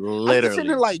skin. I'm just sitting there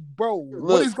Literally. like, bro, what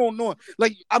Look. is going on?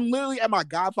 Like, I'm literally at my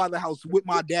godfather's house with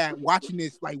my dad watching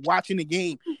this, like watching the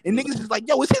game, and niggas is like,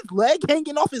 yo, is his leg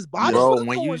hanging off his body? Bro, What is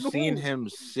when you going seen on? him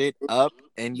sit up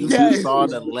and you Yes. just saw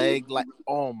the leg, like,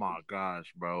 oh my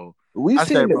gosh, bro. we I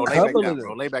seen said, bro, a lay back couple down, of bro.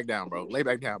 them. Lay back down, bro. Lay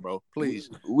back down, bro. Please.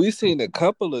 We seen a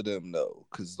couple of them though,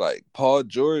 cause like Paul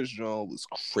George John was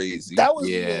crazy. That was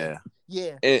Yeah.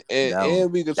 yeah.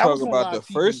 And we could That talk was on about live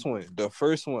the TV. first one. The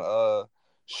first one,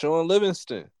 Sean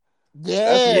Livingston.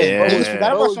 Yeah. Yeah. Bro, we Was, forgot bro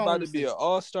about was Sean about to be Livingston. an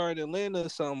all-star in Atlanta or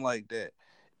something like that.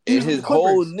 He And was with his the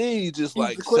whole Clippers. knee just He was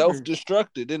like the Clippers.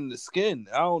 self-destructed in the skin.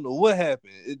 I don't know what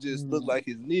happened. It just looked like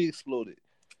his knee exploded.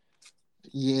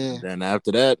 Yeah. Then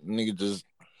after that, nigga just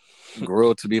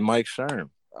grew up to be Mike Sherm.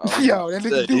 Yo, that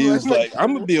nigga do He look was like like,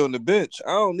 I'm gonna be on the bench.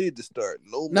 I don't need to start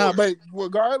no Nah, more. but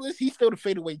regardless, he's still the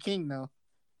fadeaway king now.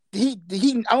 He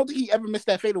I don't think he ever missed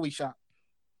that fadeaway shot.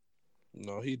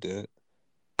 No, he did.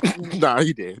 Nah,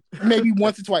 he did. Maybe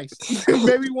once or twice.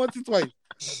 Maybe once or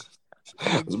twice.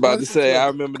 I was about to say, I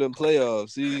remember them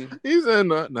playoffs. See, He said,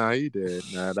 nah, he did.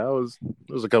 Nah, there was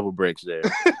a couple breaks there.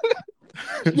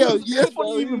 Yo, yeah, it's funny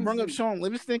No, you even he bring up was- Sean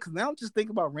Livingston because now I'm just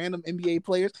thinking about random NBA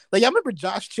players. Like, y'all remember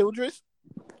Josh Childress?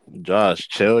 Josh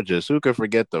Childress, who could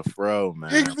forget the fro,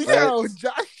 man? Yo,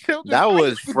 Josh Childress. That I was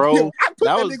used to- Fro. yo, I thought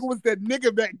That that was- nigga was that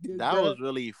nigga back then. That bro. was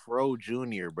really Fro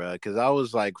Jr., bro. Because I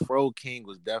was like, Fro King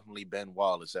was definitely Ben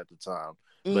Wallace at the time.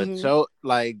 But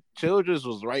Mhm. Childress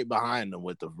was right behind him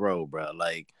with the Fro, bro.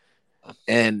 Like,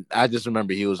 and I just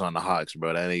remember he was on the Hawks,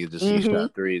 bro. That nigga just he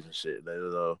shot threes and shit.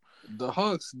 the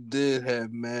Hawks did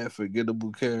have mad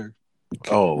forgettable character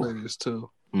Oh, players too.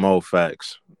 Mo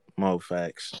facts.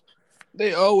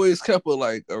 They always kept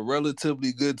a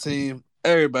relatively good team.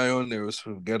 Everybody on there was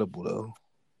forgettable though.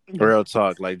 Real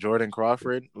talk, like Jordan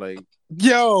Crawford, like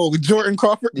Yo, Jordan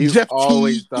Crawford. you Jeff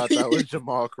always Teague. thought that was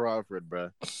Jamal Crawford,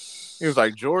 bro. He was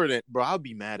like Jordan, bro. I'll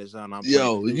be mad as hell. I'm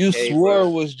Yo, playing you 2K, swore bro.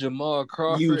 it was Jamal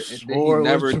Crawford, You and then he swore it was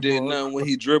never did Jamal nothing when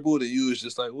he dribbled, and you was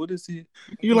just like, "What is he?"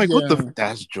 You're like, what Yeah. the?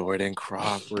 That's Jordan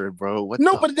Crawford, bro. What?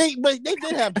 No, the but they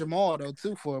did have Jamal though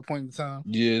too for a point in time.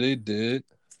 Yeah, they did.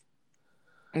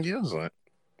 Yeah,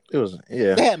 it was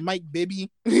yeah. They had Mike Bibby,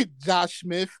 Josh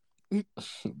Smith.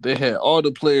 They had all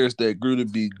the players that grew to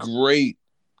be great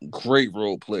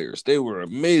role players. They were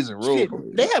amazing role Shit,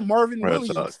 players. they had Marvin Real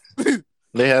Williams.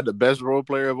 They had the best role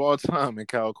player of all time in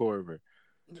Kyle Korver.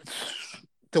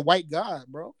 The white god,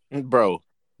 bro. Bro,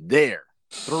 there.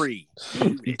 3.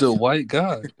 The white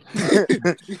guy.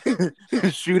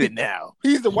 Shoot it now.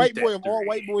 He's the Shoot white that boy of all three.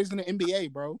 white boys in the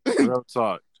NBA, bro. Real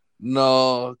talk.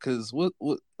 No, because what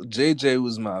JJ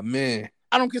was my man.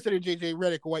 I don't consider JJ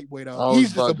Redick a white boy I though. was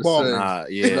He's just about a to baller. say. Nah,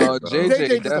 yeah. No, bro. JJ JJ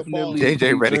just a definitely baller. JJ be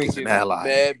Redick is drinking an ally.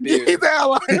 mad beer. He's an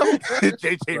ally.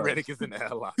 JJ Right. Redick is an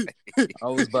ally. I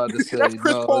was about to say, That's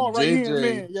Chris no, Paul right here, JJ,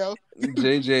 man, yo.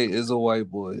 JJ is a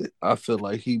white boy. I feel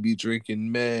like he be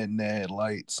drinking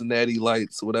natty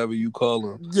lights, whatever you call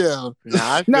them. Yeah.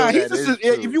 Nah, I feel Nah, that he's is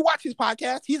if true. you watch his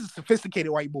podcast, he's a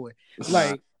sophisticated white boy.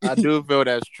 Like I do feel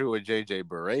that's true with JJ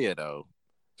Barea though.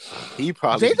 He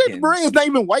probably JJ getting- Barea is not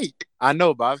even white. I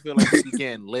know, but I feel like he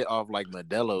getting lit off like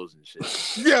Modelo's and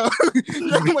shit. Yeah.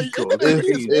 Like, Cool.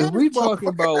 If we talking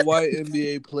about white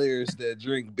NBA players that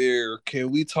drink beer, can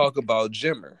we talk about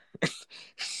Jimmer?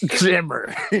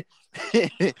 Jimmer.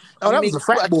 Oh, that was a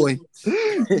frat boy.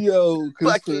 Yo,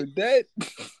 because Fuck for that,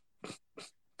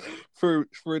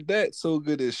 for that so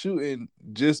good at shooting,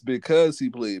 just because he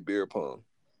played beer pong.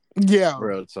 Yeah.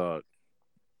 Real talk.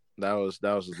 That was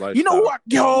his life. You know who?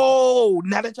 Yo,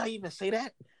 now that y'all even say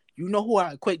that, you know who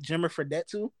I equate Jimmer Fredette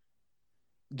to?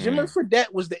 Jimmer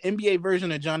Fredette was the NBA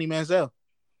version of Johnny Manziel.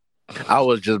 I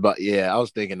was just about. Yeah, I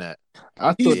was thinking that.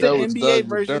 I He's thought the that was NBA Doug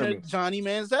version McDermott. of Johnny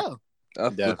Manziel. I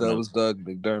thought that Definitely. was Doug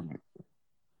McDermott.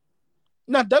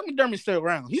 No, Doug McDermott's still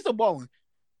around. He's a balling.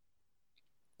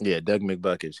 Yeah, Doug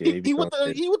McBuckets. Yeah, He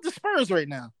with the Spurs right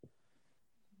now.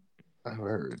 I've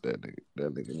heard that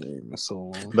nigga name in so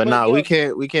long. But But nah,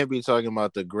 yeah. we can't be talking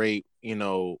about the great,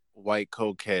 white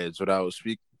cokeheads without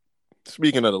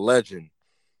speaking of the legend.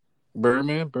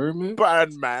 Birdman. Birdman. Come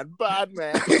on, bro.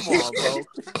 Birdman.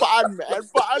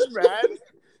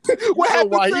 What know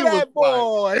happened why to he was that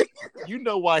boy? You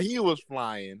know why he was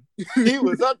flying. He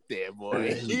was up there,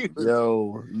 boy.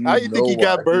 Yo, How you think he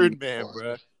got why Birdman,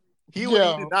 bro? He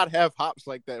Yo. did not have hops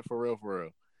like that for real.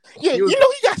 Yeah, He was- you know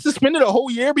he got suspended a whole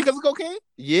year because of cocaine.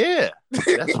 Yeah,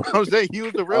 that's what I'm saying. He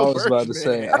was the I real was about to Birdman.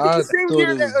 say, I think I the same thought year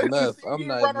it was that meth. the same I'm year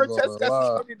not Ron even Artest gonna got lie.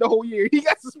 suspended the whole year. He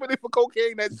got suspended for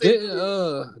cocaine that same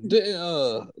year.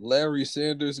 Didn't Larry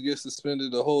Sanders get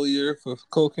suspended the whole year for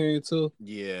cocaine too?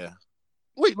 Yeah,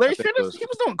 Wait, Larry I think Sanders? He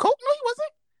was doing coke? No, he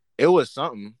wasn't. it was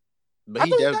something, but I he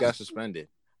thought he definitely got- got suspended.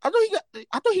 I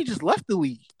thought he just left the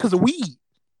league because of weed.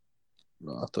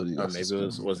 No, I thought he Or got maybe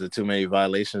suspended. was it too many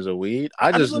violations of weed?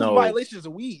 I just it was know. violations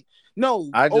of weed. No,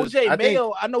 I OJ think-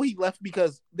 Mayo. I know he left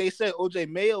because they said OJ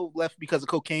Mayo left because of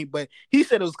cocaine, but he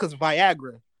said it was because of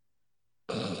Viagra.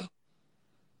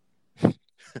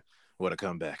 What a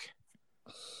comeback!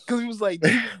 Because he was like,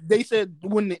 they said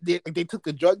when they took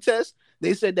the drug test,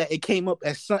 they said that it came up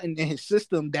as something in his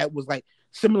system that was like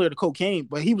similar to cocaine.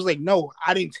 But he was like, no,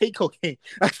 I didn't take cocaine.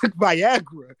 I took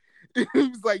Viagra. He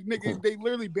was like, nigga, they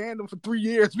literally banned him for 3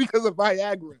 years because of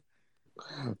Viagra.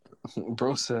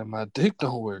 Bro said my dick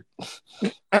don't work.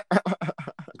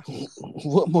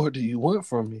 What more do you want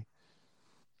from me?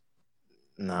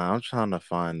 Nah, I'm trying to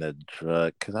find the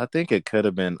drug because I think it could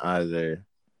have been either.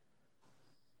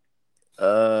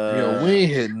 Yo, we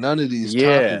ain't hit none of these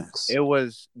Yeah, topics. it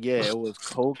was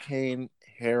cocaine,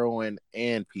 heroin,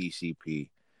 and PCP.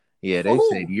 Yeah, they For who?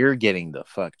 said you're getting the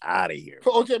fuck out of here.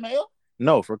 For OJ Mayo?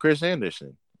 No, for Chris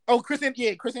Anderson. Oh, Chris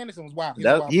Anderson was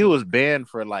wild. He was banned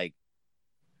for like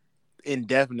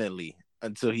indefinitely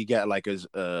until he got like his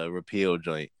repeal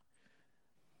joint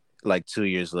like 2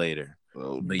 years later.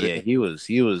 Oh, But damn. yeah, he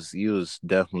was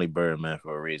definitely Birdman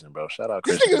for a reason, bro. Shout out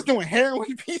This Chris. nigga was doing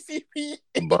heroin, PCP.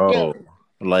 Bro,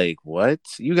 like what?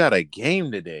 You got a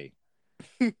game today.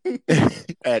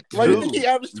 At Why do you 2. think he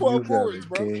averaged 12 You got boards, a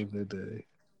bro? game today.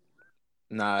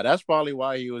 Nah, that's probably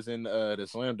why he was in the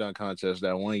slam dunk contest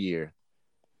that 1 year.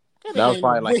 That That was nigga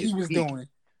probably knew like what his he was peak. doing.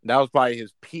 That was probably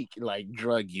his peak, like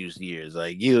drug use years.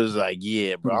 Like he was like,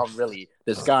 yeah, bro,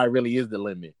 the sky really is the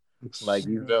limit. Like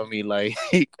you feel me? Like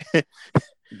that's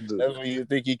when you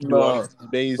think you can do all these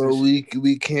days. But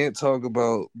we can't talk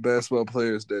about basketball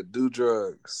players that do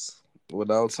drugs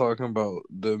without talking about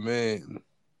the man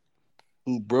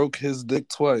who broke his dick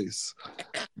twice,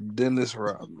 Dennis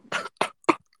Rodman.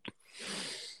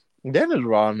 Dennis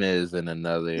Rodman is in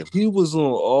another. He was on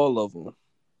all of them.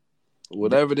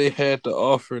 Whatever they had to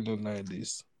offer in the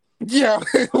 90s. Yeah,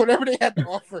 whatever they had to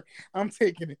offer, I'm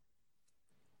taking it.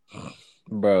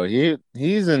 Bro,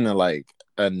 he's in like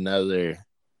another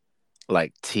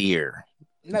like tier.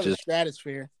 Another Just-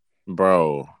 stratosphere.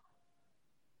 Bro.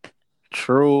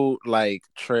 True like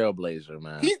trailblazer,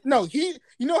 man. You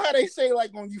know how they say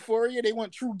like on Euphoria they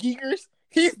want true geekers?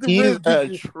 He's the He's real a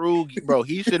geeker. true bro.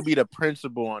 He should be the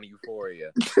principal on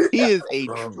Euphoria. He is a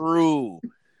true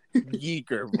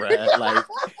geeker, bro. Like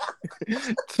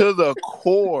to the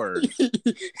core.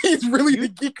 He's really the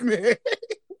geek man.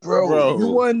 Bro, you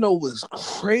want to know what's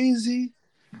crazy?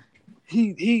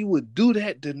 He would do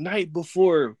that the night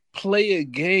before, play a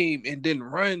game, and then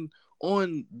run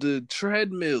on the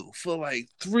treadmill for like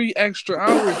 3 extra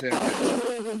hours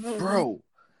after. Bro,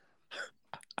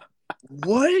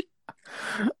 what?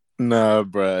 Nah,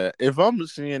 bro. If I'm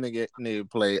seeing a nigga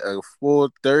play a full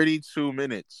 32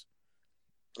 minutes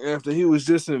After he was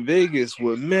just in Vegas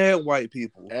with mad white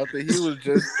people. after he was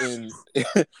just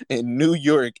in New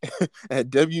York at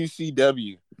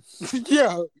WCW,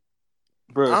 Yeah.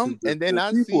 Bro, and then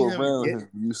I people see him around get- him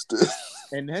used to.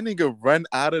 and that nigga run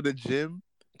out of the gym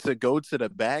to go to the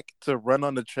back to run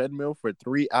on the treadmill for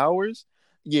 3 hours.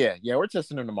 Yeah, we're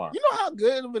testing him tomorrow. You know how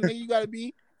good of a nigga you gotta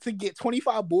be to get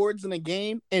 25 boards in a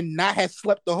game and not have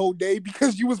slept the whole day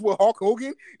because you was with Hulk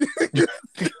Hogan?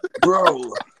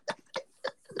 Bro,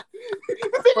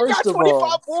 First First of 25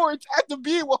 all- boards after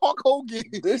being with Hulk Hogan.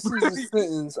 this is a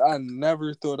sentence I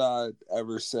never thought I'd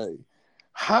ever say.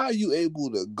 How are you able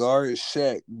to guard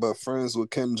Shaq but friends with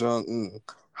Kim Jong-un?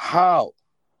 How?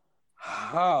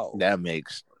 That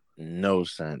makes no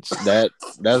sense.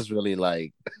 That's really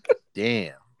like,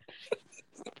 damn.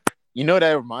 You know what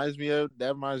that reminds me of?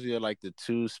 That reminds me of like the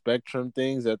two Spectrum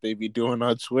things that they be doing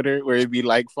on Twitter, where it be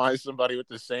like find somebody with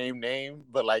the same name,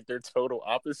 but like they're total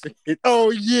opposite.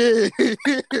 Oh yeah,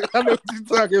 I know what you're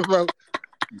talking about.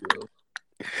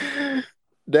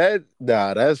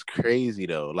 That's crazy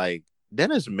though. Like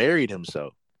Dennis married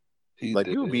himself. He Like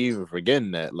did. you'll be even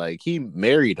forgetting that. Like he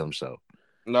married himself.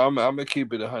 No, I'm gonna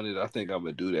keep it 100. I think I'm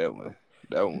gonna do that one.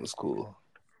 That one was cool.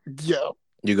 Yo,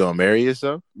 You gonna marry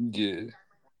yourself? Yeah.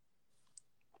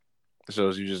 So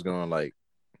you just gonna like?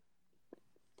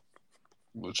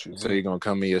 What you So you're gonna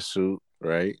come in your suit,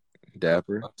 right?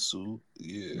 Dapper. suit?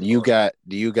 Yeah.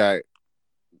 Do you got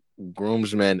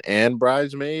groomsmen and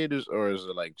bridesmaids, or is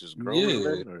it like just Yeah,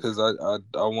 groomsmen? or- because I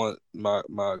want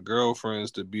my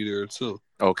girlfriends to be there too.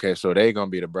 Okay, so they gonna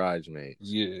be the bridesmaids,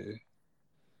 Yeah.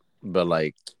 but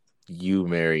like you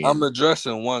marrying. I'm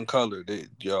addressing one color.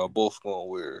 Y'all both gonna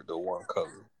wear the one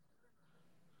color.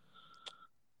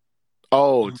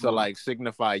 to like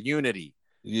signify unity.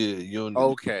 Yeah, you know.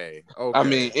 Okay. I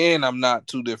mean, and I'm not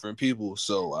two different people,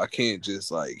 so I can't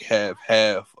just like have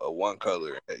half of one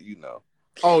color. You know.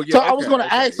 Oh yeah. so I was gonna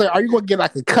ask, like, are you gonna get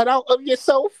like a cutout of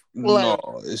yourself? Like,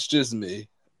 No, it's just me.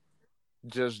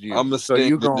 just you. I'm gonna so stand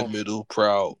you in gonna the middle,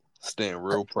 proud, stand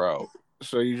real proud.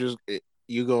 so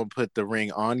you gonna put the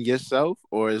ring on yourself,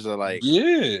 or is it like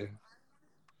Yeah.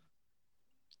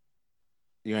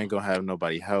 you ain't gonna have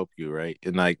nobody help you, right?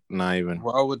 And like not even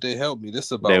Why would they help me?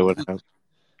 This about they would me. help.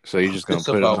 So you just gonna It's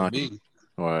put it about on. me.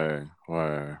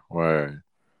 Word.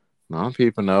 No, I'm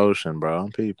peeping the ocean, bro.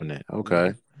 I'm peeping it.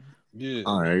 Okay. Yeah.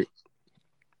 All right.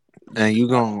 And you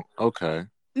going okay.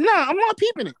 nah, I'm not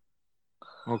peeping it.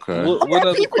 Okay. What not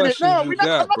other peeping it. questions No, you we're not-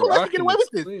 got, I'm not bro? gonna let I you get can away with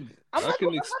this. explain it. I'm I not can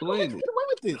gonna explain it. get away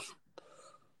with this.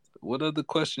 What other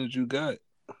questions you got?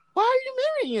 Why are you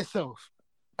marrying yourself?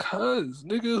 Cause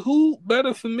nigga, who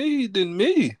better for me than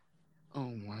me?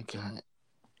 Oh my god.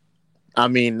 I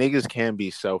mean, niggas can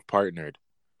be self-partnered.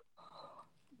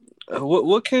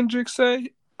 What Kendrick say?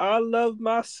 I love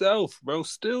myself, bro.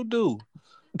 Still do.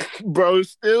 Bro,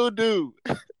 still do.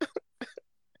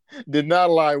 Did not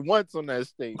lie once on that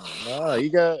statement. Nah, you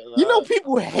got You know,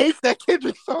 people hate that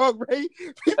Kendrick song, right?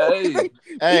 People Hey, think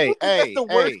hey, that's the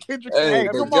worst Kendrick song hey,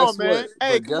 ever. but come guess on, man. what?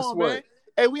 Hey, But come guess on, what? man.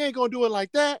 Hey, we ain't gonna do it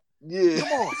like that. Yeah.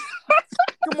 Come on.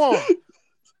 Come on.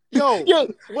 Yo, Yo,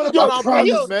 what yo, about our promise,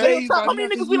 brothers, man? Dave, Top, I how many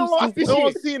never niggas we done used to lost this No year?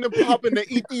 one's seen them pop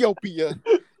into Ethiopia.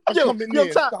 I'm coming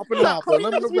in, Top, stopping how Hopper, many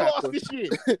lemon niggas we lost rapper, this year?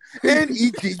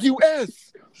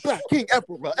 NEGUS, Black King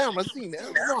Emperor, Amazina,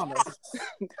 Elrana.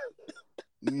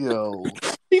 Yo.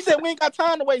 He said we ain't got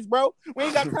time to waste, bro. We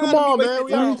ain't got time Come to on, be man. wasting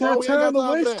We time, ain't bro. got time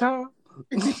to waste time.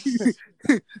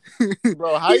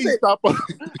 Bro, how He you said- stop a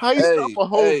Hey,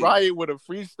 whole hey. riot with a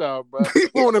freestyle, bro?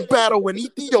 We're in a battle in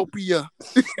Ethiopia.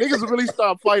 Niggas really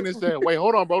start fighting and saying, "Wait,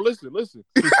 hold on, bro. Listen."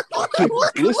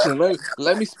 Listen,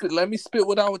 let me spit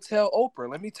what I would tell Oprah.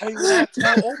 Let me tell you what I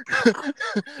tell Oprah.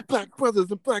 Black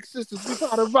brothers and black sisters, we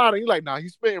gotta ride. You like, nah,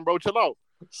 he's spitting, bro. Chill out.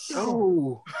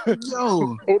 Yo,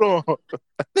 Hold on.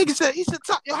 nigga said he said,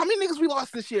 Top, yo, how many niggas we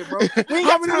lost this year, bro? We ain't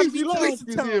How got many time to niggas be we lost wasting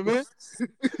this time, year, man.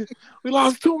 man? We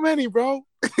lost too many, bro.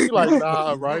 He like,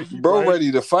 nah, right? You Bro, right.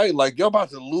 ready to fight like y'all about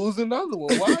to lose another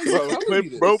one. Why are you telling me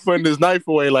this? Bro putting his knife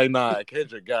away like, nah,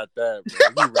 Kendrick got that, bro.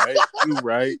 You right. You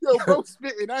right. Yo, bro,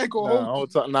 spitting. I ain't gonna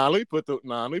hold you. Let me put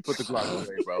the Glock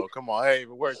away, bro. Come on, it ain't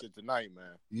even worth it tonight,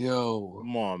 man. Yo.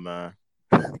 Come on, man.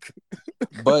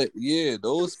 But yeah,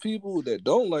 those people that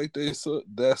don't like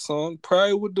that song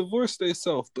probably would divorce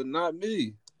themselves, but not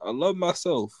me. I love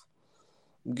myself.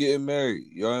 I'm getting married.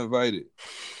 Y'all invited.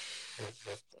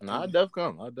 Nah, I def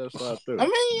come. I def slide through. I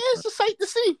mean, it's a sight to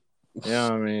see. Yeah,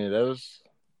 I mean,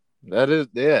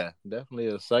 definitely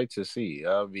a sight to see.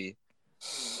 I'll be,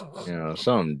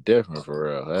 something different for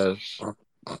real. That's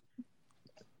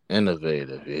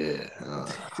innovative, yeah.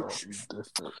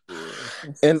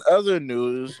 In other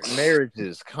news,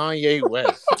 marriages, Kanye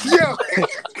West. Yo,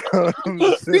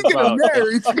 speaking of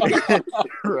marriage,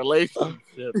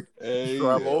 relationship Hey,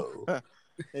 trouble. yo.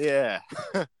 Yeah.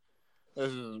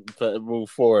 Let's just move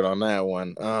forward on that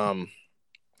one.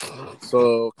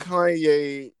 So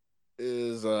Kanye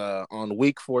is on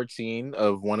week 14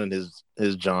 of wanting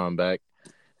his John back.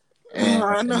 And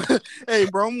I know. Hey,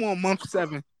 bro, I'm on month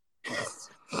 7.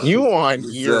 you on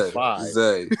year Zay, 5.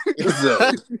 Zay.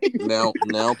 Now.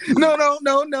 No.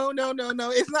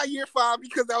 It's not year 5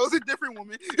 because that was a different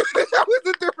woman. That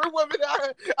was a different woman.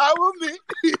 I will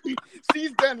admit.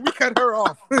 She's done. We cut her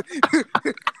off.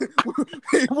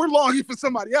 We're longing for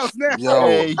somebody else now. Yo,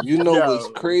 Hey, you know yo.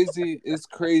 what's crazy? It's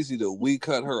crazy that we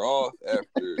cut her off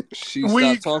after she We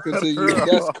stopped talking cut to you. her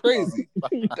That's off. crazy.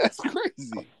 That's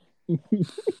crazy.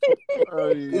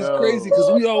 It's crazy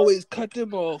because we always cut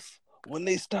them off when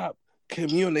they stop Hey,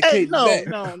 communicating no, back.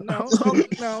 no.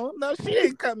 She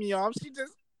didn't cut me off. She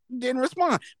just didn't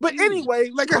respond. But anyway,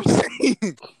 like I'm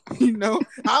saying,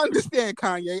 I understand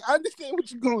Kanye. I understand what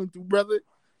you're going through, brother.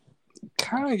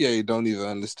 Kanye don't even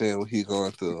understand what he's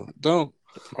going through. Don't.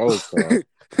 Oh, God.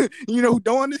 Who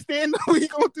don't understand what he's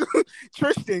going through?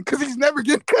 Tristan, because he's never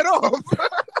getting cut off.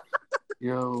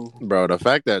 Yo. Bro, the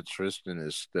fact that Tristan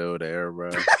is still there,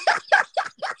 bro.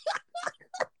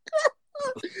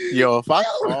 Yo, if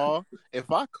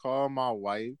I call my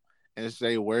wife and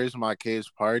say, "Where's my kid's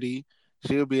party?"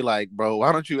 she'll be like, "Bro,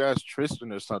 why don't you ask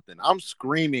Tristan or something?" I'm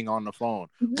screaming on the phone.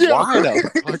 Yo. Why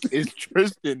the fuck is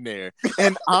Tristan there?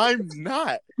 And I'm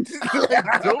not.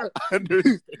 I don't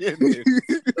understand this.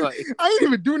 Like, I ain't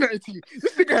even do nothing to you.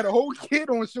 This nigga had a whole kid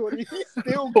on shorty. He's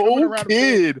still coming whole around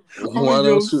kid. Why on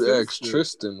don't your you ask sister.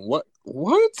 Tristan? What?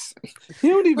 He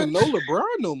don't even know LeBron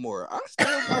no more. I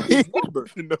still got He his don't number.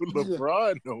 even know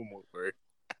LeBron no more.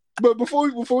 But before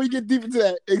we get deep into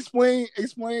that, explain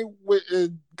what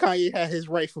Kanye had his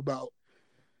rife about.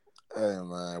 Hey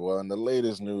man, well, in the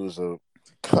latest news of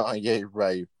Kanye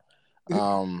Rife,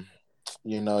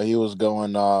 he was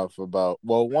going off about,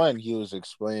 well, one, he was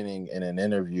explaining in an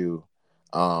interview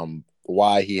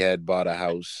why he had bought a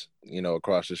house,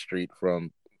 across the street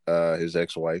from his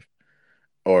ex-wife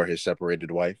or his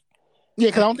separated wife. Yeah,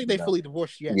 because I don't think they fully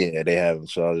divorced yet. Yeah, they haven't.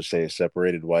 So I'll just say a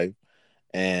separated wife.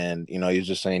 And, he was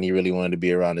just saying he really wanted to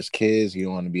be around his kids. He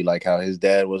wanted to be like how his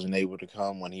dad wasn't able to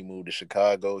come when he moved to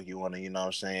Chicago. He want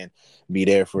to, be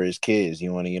there for his kids. He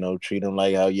want to, treat them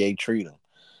like how Ye treat them.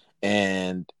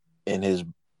 And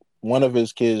in one of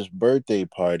his kids' birthday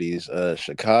parties,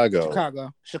 Chicago's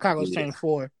turning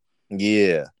 4.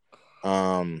 Yeah.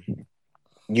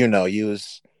 He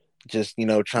was just,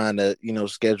 trying to,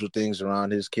 schedule things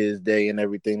around his kid's day and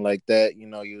everything like that.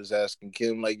 He was asking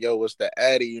Kim, like, yo, what's the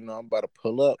Addy? I'm about to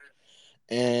pull up.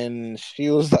 And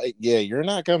she was like, yeah, you're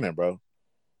not coming, bro.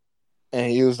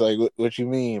 And he was like, what you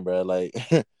mean, bro? Like,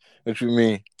 what you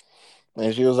mean?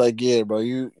 And she was like, yeah, bro,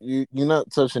 you're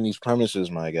not touching these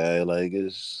premises, my guy. Like,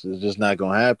 it's just not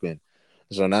going to happen.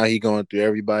 So now he going through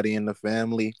everybody in the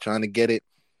family trying to get it.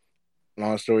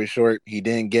 Long story short, he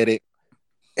didn't get it.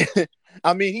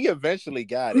 I mean, he eventually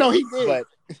got it. No, he did. But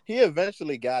he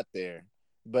eventually got there,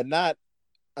 but not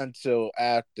until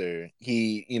after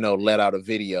he, let out a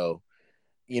video,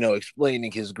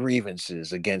 explaining his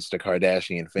grievances against the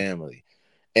Kardashian family.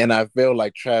 And I feel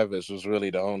like Travis was really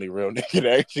the only real nigga to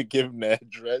actually give him the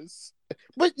address.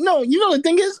 But no, the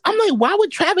thing is, I'm like, why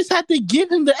would Travis have to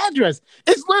give him the address?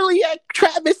 It's literally at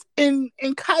Travis in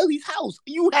Kylie's house.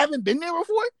 You haven't been there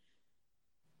before?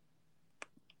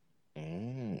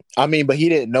 I mean, but he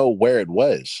didn't know where it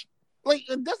was. Like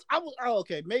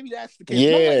okay, maybe that's the case.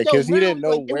 Yeah, because he didn't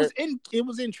know where it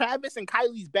was in Travis and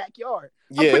Kylie's backyard.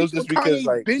 Yeah, it was just because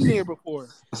Kanye's been there before.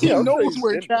 He knows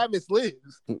where Travis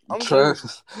lives.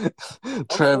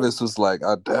 Travis was like,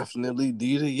 I definitely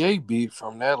need a Ye beat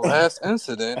from that last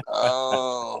incident.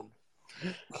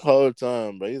 Whole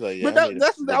time, bro. He's like, yeah. But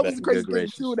that was the crazy thing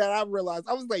too that I realized.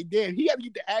 I was like, damn, he had to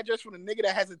get the address from a nigga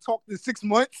that hasn't talked in 6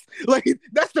 months. Like,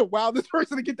 that's the wildest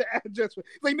person to get the address from.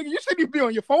 Like, nigga, you shouldn't even be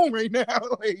on your phone right now.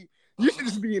 Like, you should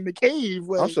just be in the cave.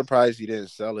 Like, I'm surprised he didn't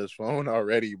sell his phone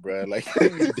already, bro. Like, he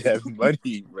need to have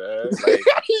money, bro. Like,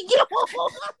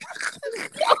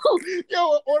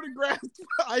 yo, autographed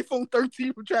iPhone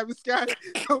 13 from Travis Scott.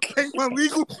 Don't pay my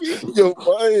legal fee. Yo,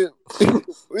 buy it,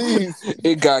 please.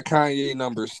 It got Kanye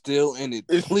number still in it.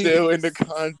 It's please. still in the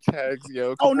contacts,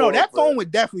 yo. Oh no, that phone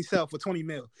would definitely sell for 20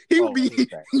 mil. He would be.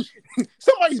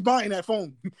 Somebody's buying that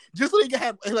phone just so they can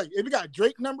have, like, if it got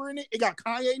Drake number in it, it got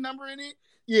Kanye number in it.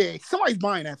 Yeah, somebody's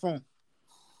buying that phone.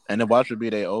 And the watch would be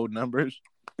their old numbers.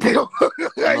 No,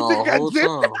 whole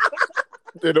time.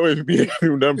 They don't even be their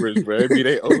new numbers, bro. It'd be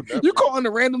their old numbers. You calling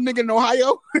a random nigga in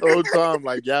Ohio? Whole time,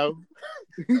 like, yo.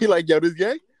 He like, yo, this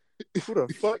gay? Who the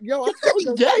fuck? Yo, I told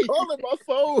you, gay. Calling my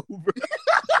phone, bro.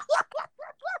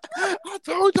 I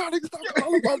told y'all niggas stop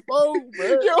calling my phone, bro.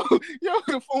 Yo,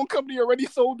 the phone company already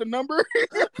sold the number.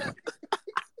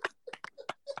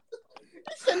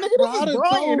 Said, nigga, this is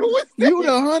Brian. Who is this? You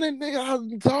the 100 nigga I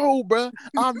was told, bro.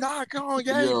 I'm not calling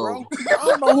gay, bro. I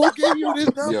don't know who gave you this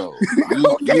number. Yo,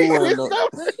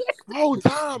 whole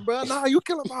time, bro. Nah, you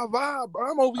killing my vibe,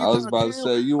 bro. I'm over here. I was about to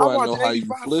say, you want to know how you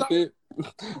flip it?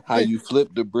 How you flip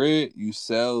the bread? You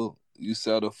sell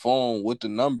the phone with the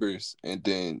numbers, and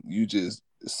then you just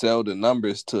sell the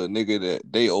numbers to a nigga that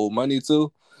they owe money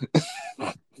to.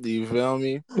 You feel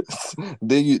me?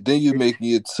 then you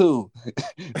making it two.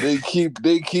 they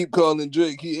keep calling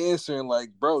Drake. He answering like,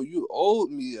 bro, you owed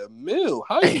me $1 million.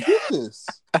 How you get this?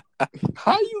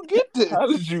 How you get this? How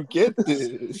did you get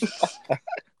this?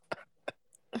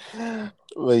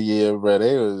 But yeah, bro,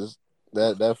 they was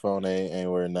that phone ain't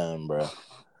worth nothing, bro.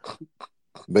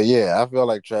 But yeah, I feel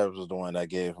like Travis was the one that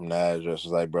gave him the address.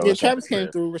 Was like, bro, Yeah, it's at Travis the came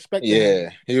crib. through. Respect. Yeah,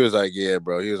 he was like, yeah,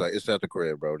 bro. He was like, it's at the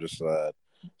crib, bro. Just slide.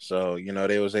 So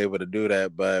they was able to do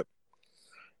that, but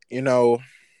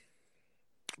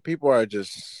people are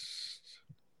just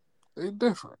They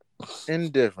different.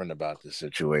 indifferent about the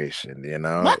situation.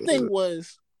 My thing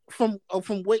was from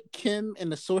what Kim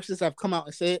and the sources have come out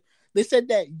and said. They said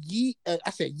that Ye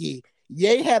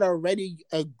had already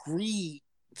agreed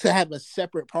to have a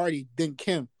separate party than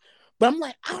Kim. But I'm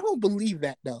like, I don't believe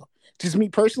that though. Just me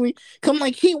personally. Cause I'm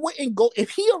like, he wouldn't go if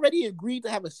he already agreed to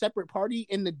have a separate party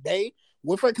in the day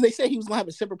with her, because they said he was gonna have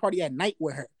a separate party at night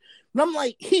with her. And I'm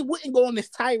like, he wouldn't go on this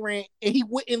tyrant and he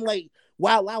wouldn't like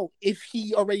wild out if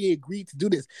he already agreed to do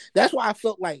this. That's why I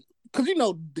felt like, because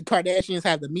the Kardashians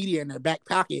have the media in their back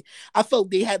pocket. I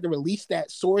felt they had to release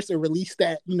that source or release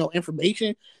that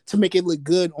information to make it look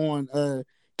good on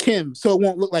Kim, so it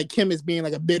won't look like Kim is being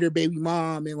like a bitter baby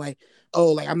mom and like,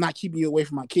 oh, like I'm not keeping you away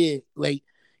from my kid. Like,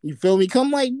 you feel me?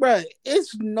 Come like, bruh,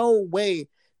 it's no way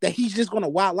that he's just gonna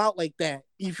wild out like that.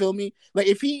 You feel me? Like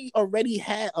if he already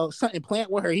had something planned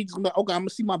with her, he's gonna be like, okay, I'm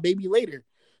gonna see my baby later.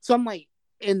 So I'm like,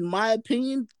 in my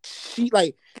opinion, she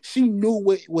knew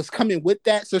what was coming with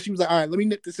that, so she was like, all right, let me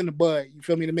nip this in the bud. You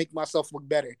feel me? To make myself look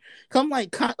better. Come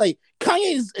like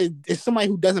Kanye is somebody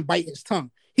who doesn't bite his tongue.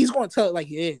 He's gonna tell it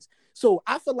like it is. So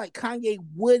I feel like Kanye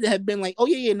would have been like, oh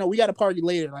yeah, no, we got a party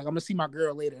later. Like I'm gonna see my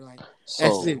girl later. Like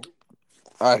that's it.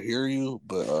 I hear you,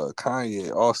 but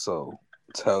Kanye also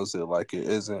tells it like it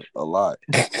isn't a lot.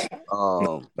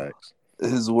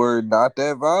 His word not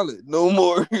that violent no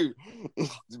more.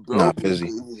 Bro, not busy.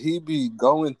 He be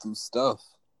going through stuff.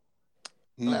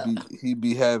 He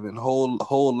be having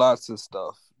whole lots of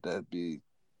stuff that be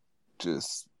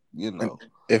just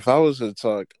If I was to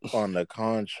talk on the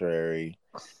contrary,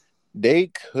 they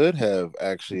could have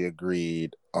actually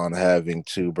agreed on having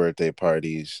 2 birthday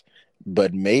parties,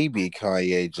 but maybe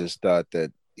Kanye just thought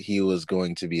that he was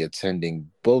going to be attending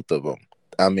both of them.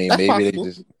 I mean, that's maybe possible. They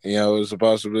just, it was a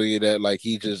possibility that like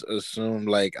he just assumed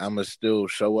like I'm gonna still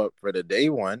show up for the day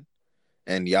one,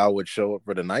 and y'all would show up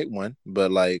for the night one. But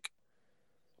who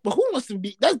wants to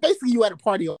be? That's basically you at a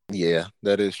party. Yeah,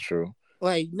 that is true.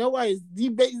 Like nobody's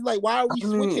like, why are we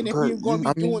switching if you're going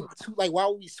to be doing two? Like, why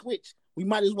would we switch? We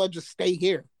might as well just stay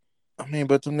here. I mean,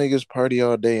 but them niggas party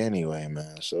all day anyway,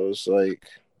 man. So it's like.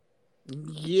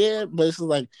 Yeah, but it's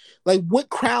like what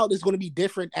crowd is going to be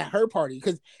different at her party?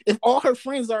 Because if all her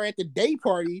friends are at the day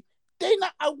party, they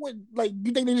not. I would like.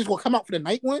 You think they just gonna come out for the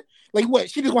night one? Like what?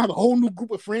 She just gonna have a whole new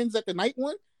group of friends at the night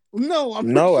one? No,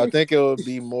 I think it would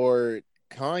be more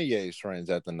Kanye's friends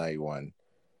at the night one.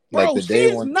 Bro, like the day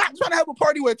she is one. Not trying to have a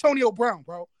party with Antonio Brown,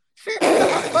 bro. She's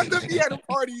not going to be at a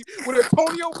party with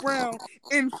Antonio Brown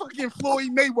and fucking Floyd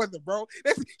Mayweather, bro.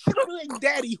 She don't be like,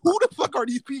 Daddy, who the fuck are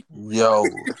these people? Yo,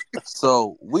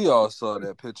 so we all saw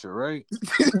that picture, right?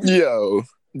 Yo,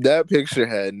 that picture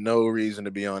had no reason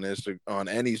to be on on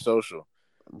any social,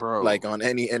 bro. Like on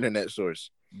any internet source.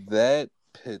 That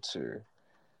picture,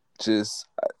 just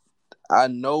I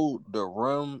know the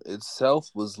room itself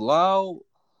was loud.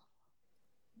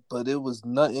 But it was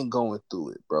nothing going through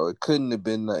it, bro. It couldn't have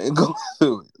been nothing going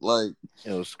through it. Like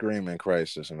it was screaming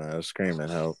crisis, man. It was screaming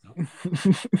help.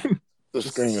 It was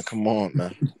screaming, come on,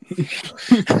 man.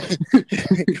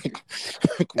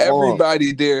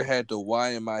 Everybody there had the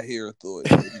 "why in my hair" thought.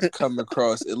 Just come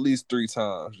across at least 3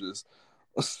 times. Just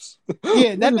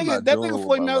yeah, that nigga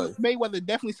Floyd Mayweather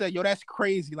definitely said, "Yo, that's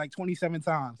crazy," like 27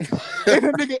 times. And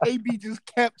that nigga AB just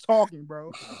kept talking,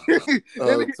 bro. That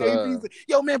nigga AB said,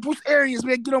 "Yo, man, Bruce Arians,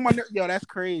 man, get on my nerves." Yo, that's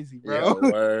crazy, bro. Yo,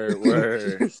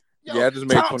 word. Yo, yeah, I just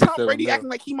made Tom Brady acting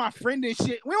like he my friend and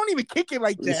shit. We don't even kick it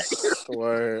like that.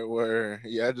 Word.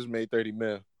 Yeah, I just made 30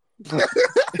 mil.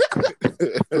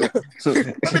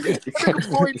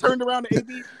 Floyd turned around to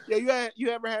AB. Yo, you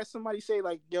ever had somebody say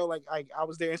like, yo, like I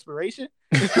was their inspiration?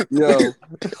 Yo,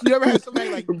 you ever had somebody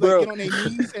like get on their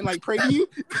knees and like pray to you?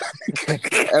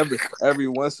 every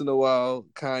once in a while,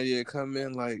 Kanye come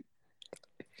in like,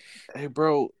 hey,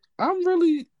 bro, I'm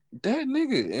really that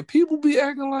nigga, and people be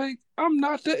acting like I'm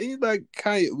not that. He's like,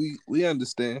 Kanye, we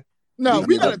understand. No,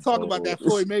 we gotta talk about that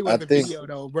Floyd Mayweather video,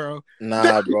 though, bro.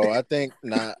 Nah, bro. I think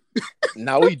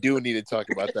now we do need to talk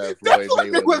about that Floyd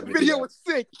Mayweather video. Was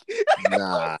sick.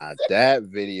 Nah, that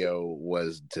video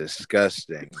was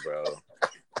disgusting, bro.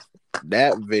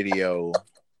 That video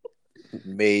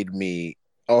made me.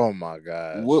 Oh my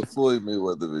god, What Floyd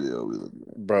Mayweather video we looking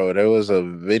at? bro! There was a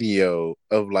video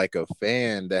of like a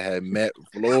fan that had met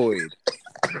Floyd,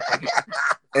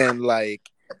 and like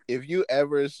if you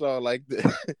ever saw like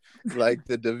the like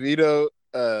the DeVito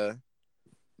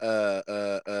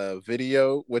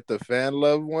video with the fan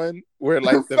love one where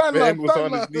like the fan was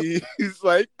on his knees, he's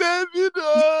like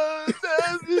Davido,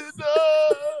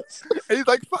 and he's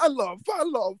like fan love.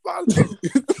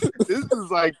 This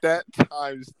is like that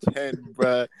times 10,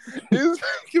 bro. He was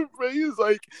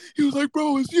like,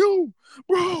 bro, it's you,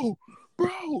 bro.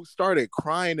 Started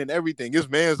crying and everything. His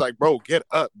man's like, bro, get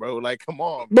up, bro. Like, come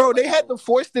on, bro. They had to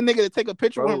force the nigga to take a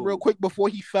picture with him Bro. real quick before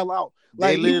he fell out.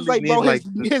 They Like he was like, literally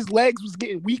bro, need, his legs was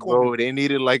getting weak on Bro, him. they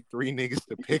needed like 3 niggas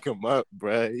to pick him up,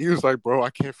 bro. He was like, bro, I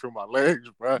can't feel my legs,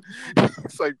 bro.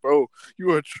 It's like, bro,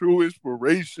 you are a true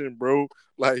inspiration, bro.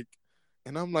 Like,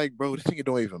 and I'm like, bro, this nigga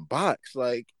don't even box.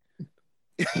 Like,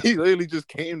 he literally just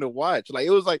came to watch. Like,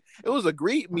 it was a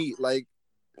greet meet. Like,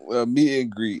 Meet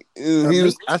and greet.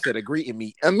 I said a greet and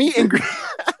meet. A meet and greet.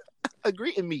 A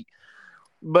greet and meet.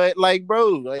 But like, bro,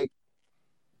 like,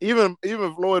 even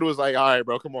Floyd was like, all right,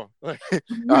 bro, come on. All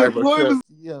right, bro, Floyd was,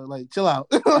 like, chill out.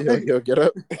 yo, get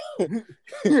up.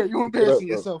 Yeah, you embarrassing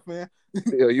yourself, man.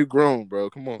 Yo, you grown, bro.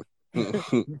 Come on.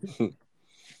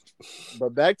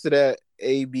 But back to that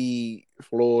AB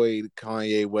Floyd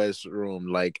Kanye West room.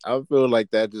 Like, I feel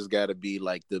like that just got to be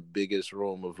like the biggest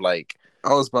room of like.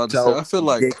 I was about to say, I feel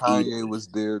like dick Kanye eating. was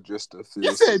there just to feel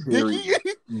You said superior.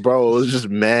 Dickie? Bro, it was just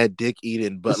mad dick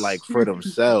eating, but like for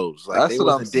themselves. Like That's they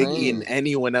what I'm wasn't dick saying. eating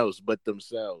anyone else but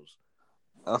themselves.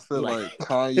 I feel Like- like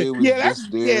Kanye was Yeah,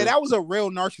 just there. that was a real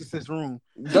narcissist room.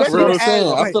 That's what real I'm saying.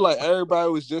 like- I feel like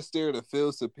everybody was just there to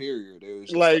feel superior. They was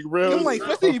just Like real. I'm like,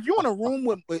 especially if you in a room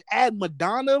with add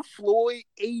Madonna, Floyd,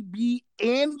 AB,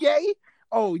 and Ye.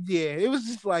 Oh yeah, it was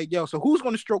just like, yo. So who's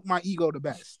gonna stroke my ego the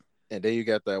best? And then you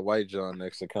got that white John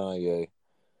next to Kanye.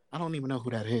 I don't even know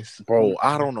who that is, Bro,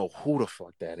 I don't know who the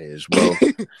fuck that is, bro.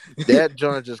 That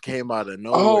John just came out of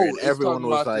nowhere, and it's everyone talking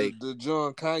was about like, the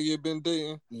John Kanye been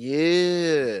dating.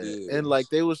 yeah. Yeah. And like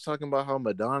they was talking about how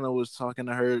Madonna was talking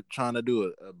to her, trying to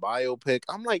do a biopic.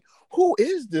 I'm like, who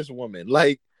is this woman?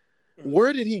 Like,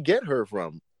 where did he get her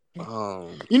from?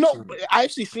 You know, I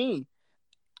actually seen.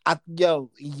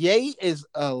 Ye is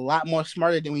a lot more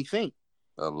smarter than we think.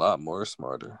 a lot more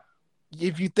smarter.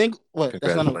 If you think, what?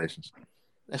 Congratulations.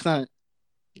 That's not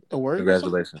a word.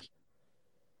 Congratulations.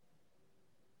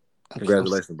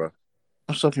 Congratulations, bro.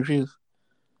 I'm so confused.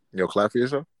 Yo, clap for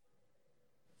yourself.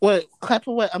 What? Clap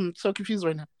for what? I'm so confused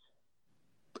right now.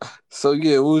 So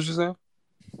yeah, what was you saying?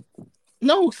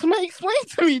 No, somebody explain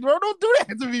to me, bro. Don't do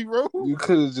that to me, bro. You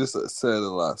could have just said a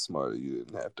lot smarter. You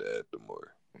didn't have to add the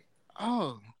more.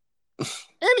 Oh.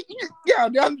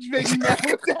 I'm just making mad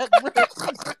with that,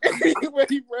 bro. Anyway,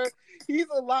 bro, he's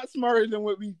a lot smarter than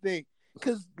what we think.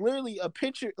 Because literally, a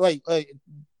picture, like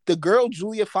the girl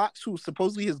Julia Fox, who's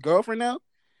supposedly his girlfriend now,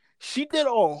 she did a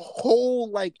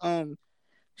whole a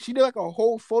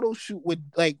whole photo shoot with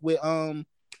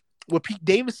Pete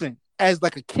Davidson as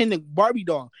like a Ken and Barbie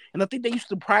doll, and I think they used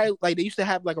to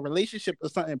have like a relationship or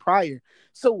something prior.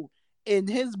 So in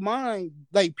his mind,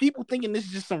 like people thinking this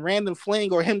is just some random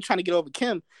fling or him trying to get over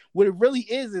Kim. What it really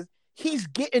is he's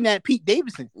getting at Pete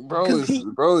Davidson. Bro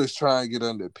is trying to get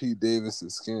under Pete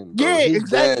Davidson's skin. Bro. Yeah, His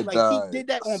exactly. dad Like he died did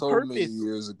that on so purpose. many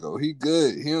years ago. He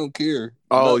good. He don't care.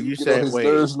 Oh, Nothing you get said on his wait.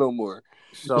 nerves no more.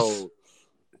 So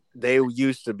they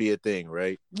used to be a thing,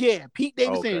 right? Yeah, Pete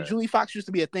Davidson and Julie Fox used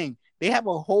to be a thing. They have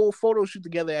a whole photo shoot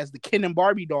together as the Ken and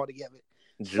Barbie doll together.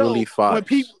 Julie So, Fox. when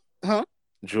people,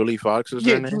 Julie Fox is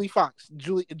yeah, her name? Julie Fox.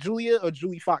 Julia or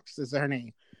Julie Fox is her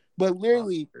name. But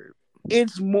literally,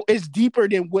 it's deeper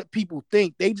than what people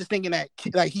think. They just thinking that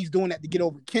like he's doing that to get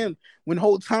over Kim, when the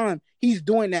whole time he's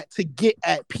doing that to get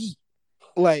at Pete.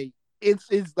 Like it's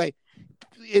like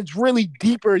it's really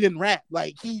deeper than rap.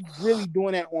 Like he's really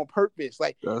doing that on purpose.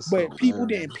 Like, but people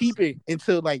didn't peep it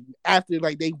until like after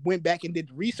like they went back and did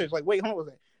the research. Like, wait, hold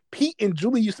on. Pete and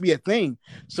Julie used to be a thing.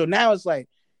 So now it's like,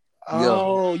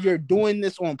 oh, you're doing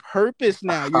this on purpose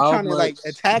now. You're trying to like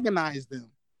antagonize them.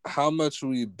 How much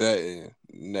we betting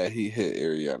that he hit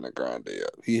Ariana Grande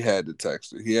up? He had to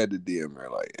text her. He had to DM her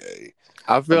like, "Hey."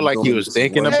 I feel like he was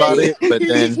thinking about it, but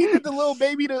then he did the little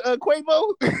baby to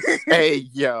Quavo. Hey,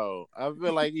 yo, I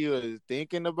feel like he was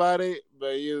thinking about it,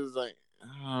 but he was like,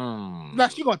 Nah,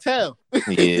 she gonna tell.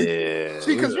 Yeah,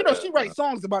 because she writes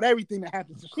songs about everything that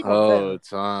happens. So she gonna all the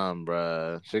time,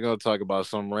 bruh. She gonna talk about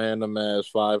some random ass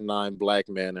 5'9" black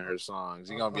man in her songs.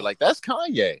 You gonna be like, that's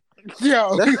Kanye.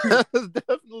 Yo, that's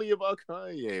definitely about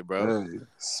Kanye, bro. Hey,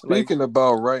 speaking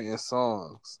about writing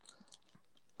songs,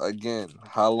 again,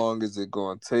 how long is it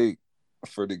gonna take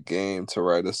for the game to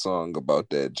write a song about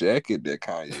that jacket that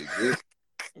Kanye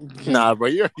get? Nah, bro,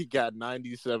 you already got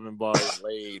 97 bars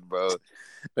laid, bro.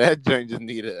 That joint just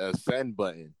needed a send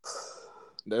button.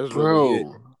 That's really it.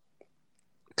 Bro, He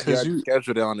because already you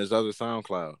scheduled it on his other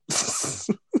SoundCloud.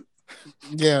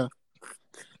 Yeah.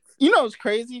 You know it's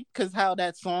crazy because how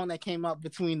that song that came out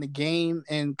between the game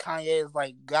and Kanye is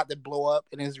like got to blow up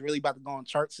and is really about to go on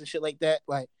charts and shit like that.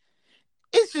 Like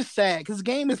it's just sad because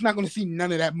Game is not going to see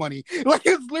none of that money. Like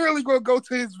it's literally going to go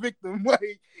to his victim.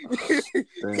 Like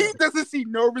he doesn't see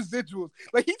no residuals.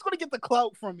 Like he's going to get the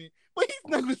clout from it, but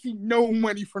he's not going to see no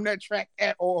money from that track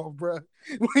at all, bro.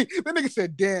 Like that nigga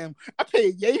said, "Damn, I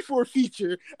paid Ye for a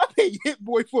feature, I paid Hit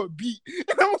Boy for a beat,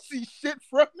 and I don't see shit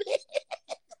from it."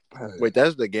 Wait,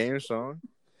 that's the Game song?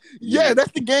 Yeah,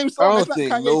 that's the Game I song. don't That's not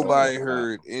think Kanye's nobody song.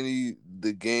 heard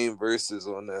the Game verses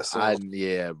on that song.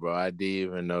 Yeah, bro. I didn't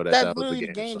even know that That's was literally the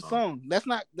the Game Game song. song. That's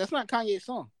not Kanye's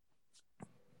song.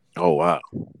 Oh, wow.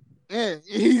 Yeah,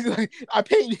 he's like, I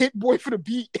paid Hit Boy for the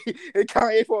beat and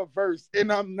Kanye for a verse, and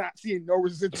I'm not seeing no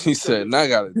resistance. He said, and I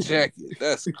got a jacket.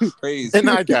 That's crazy. And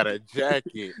I got a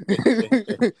jacket.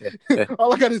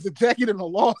 All I got is a jacket and a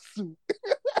lawsuit.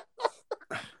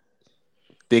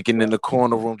 Thinking in the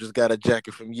corner room, just got a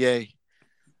jacket from Ye.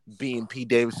 Beating P.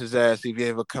 Davidson's ass if you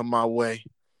ever come my way.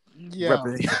 Yeah.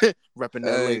 Repping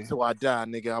that leg till I die,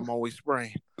 nigga. I'm always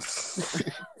spraying.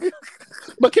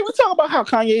 But can we talk about how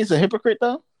Kanye is a hypocrite,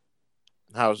 though?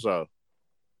 How so?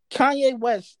 Kanye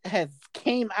West has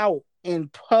came out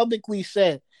and publicly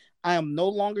said, I am no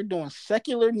longer doing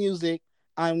secular music.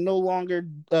 I'm no longer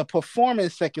performing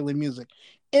secular music.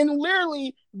 And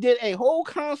literally did a whole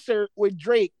concert with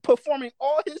Drake performing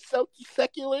all his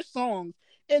secular songs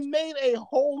and made a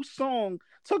whole song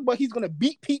talk about he's going to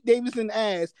beat Pete Davidson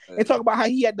ass and talk about how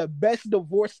he had the best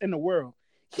divorce in the world.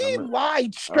 He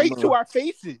lied straight to our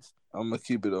faces. I'm going to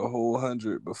keep it a whole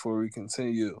 100 before we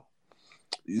continue.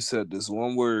 You said this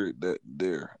one word that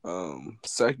there,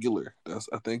 secular.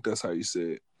 I think that's how you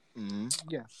say it. Mm-hmm.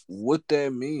 Yes. What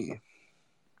that mean?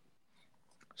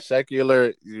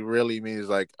 Secular really means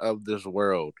like of this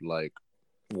world, like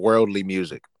worldly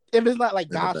music. If it's not like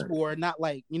gospel or not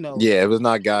like, you know. Yeah, if it's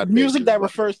not God music that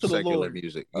refers to the secular Lord.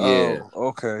 music. Yeah. Oh,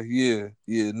 okay. Yeah.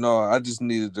 No, I just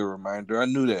needed the reminder. I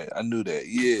knew that.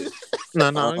 Yeah. No,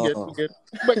 I'm good.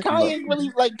 But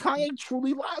Kanye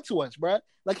truly lied to us, bro.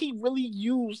 Like he really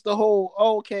used the whole,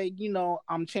 okay, you know,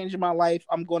 I'm changing my life.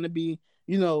 I'm going to be,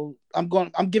 you know, I'm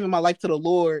giving my life to the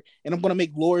Lord and I'm going to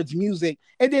make Lord's music.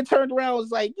 And then turned around and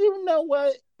was like, you know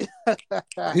what?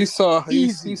 he saw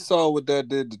what that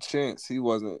did to Chance. He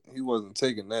wasn't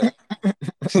taking that.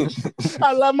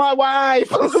 I love my wife.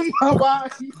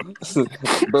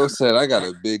 Bro said, I got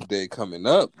a big day coming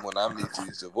up when I meet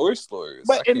these divorce lawyers.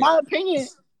 But in my opinion,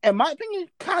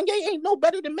 Kanye ain't no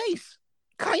better than Mace.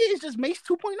 Kanye is just Mace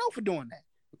 2.0 for doing that.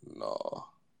 No.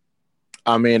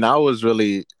 I mean, I was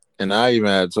really, and I even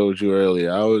had told you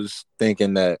earlier, I was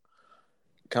thinking that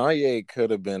Kanye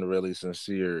could have been really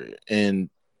sincere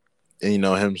in, you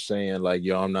know, him saying like,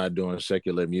 yo, I'm not doing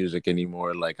secular music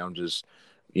anymore. Like, I'm just,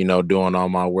 you know, doing all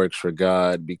my works for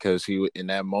God, because in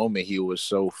that moment, he was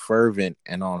so fervent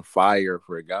and on fire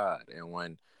for God. And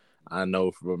when I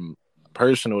know from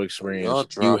personal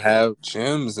experience, you have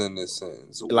gems in this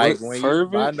sense. Like when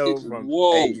fervent? I know from,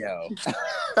 whoa. Hey,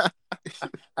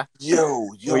 yo,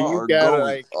 y'all are going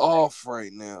like, off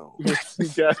right now.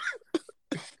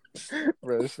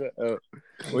 Bro, shut up.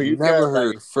 Well, you never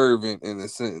heard like, fervent in a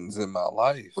sentence in my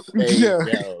life. Hey,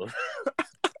 yo.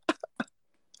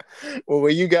 Well,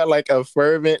 when you got like a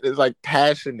fervent, it's like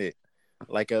passionate,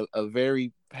 like a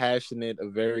very passionate, a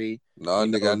very. No,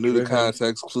 nigga, I knew the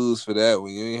context clues for that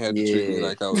one. You ain't had to treat me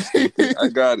like I was stupid. I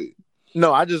got it.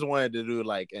 No, I just wanted to do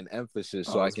like an emphasis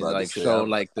so I can like show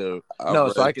like so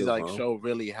I can like show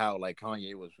really how like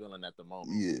Kanye was feeling at the moment.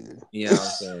 Yeah. You know what I'm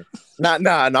saying?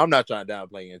 No, I'm not trying to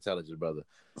downplay your intelligence, brother.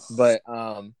 But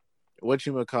what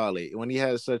you would call it, when he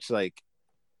had such like,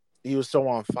 he was so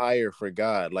on fire for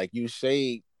God. Like you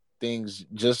say things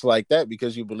just like that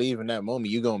because you believe in that moment,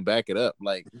 you're gonna back it up.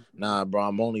 Like, nah, bro,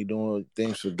 I'm only doing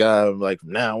things for God. Like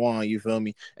from now on, you feel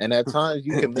me? And at times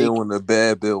you can make doing a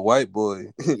bad bit white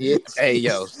boy. Yeah. Hey,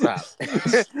 yo, stop.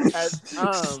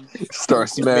 Start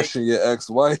smashing your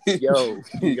ex-wife. Yo,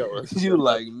 you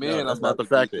like, man, I'm not about the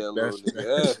fact that that's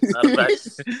not a fact.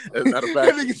 That's not a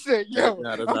fact. That nigga said, yo,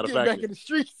 that's I'm not a getting fact. back in the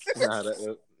streets.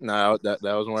 That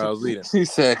was where I was leading. He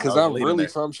said, because I'm really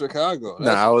from Chicago. That's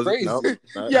I was crazy. Nope,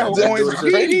 yo, on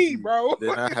crazy. G, bro.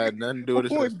 Then I had nothing to do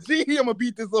with on this. G, I'm gonna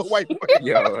beat this little white boy.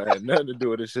 Yo, I had nothing to do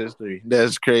with this history.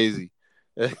 That's crazy.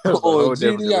 That's a On whole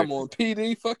different GD, I'm direction. on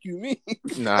PD. Fuck you, me.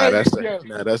 Nah, that's Yeah.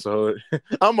 that's a whole.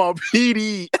 I'm on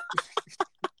PD.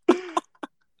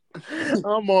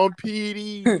 I'm on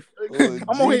PD. On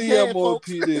I'm on his GD, head, I'm on folks.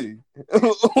 PD.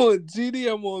 On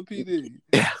GD, I'm on PD.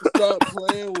 Stop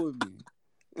playing with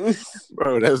me.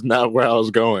 Bro, that's not where I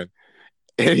was going.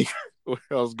 Where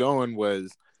I was going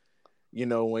was,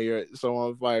 when you're so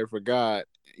on fire for God,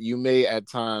 you may at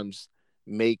times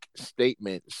make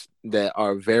statements that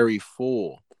are very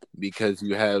full because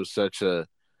you have such a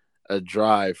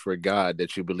drive for God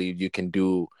that you believe you can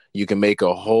make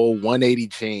a whole 180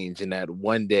 change in that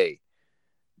one day.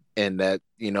 And that,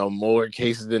 more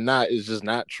cases than not is just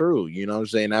not true. You know what I'm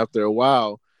saying? After a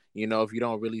while, if you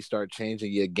don't really start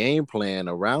changing your game plan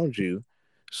around you,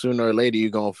 sooner or later you're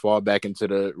gonna fall back into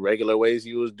the regular ways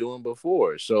you was doing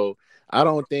before. So I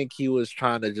don't think he was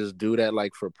trying to just do that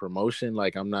like for promotion,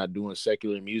 like I'm not doing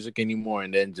secular music anymore,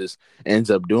 and then just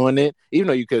ends up doing it. Even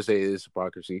though you could say it's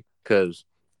hypocrisy because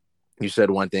you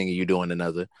said one thing and you're doing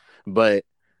another. But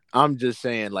I'm just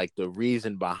saying, like, the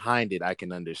reason behind it, I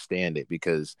can understand it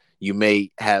because you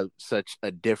may have such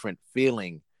a different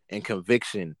feeling and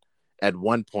conviction at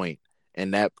one point,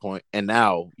 and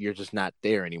now you're just not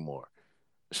there anymore.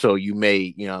 So you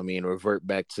may, revert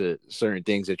back to certain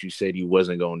things that you said you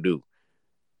wasn't gonna do.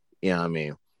 You know what I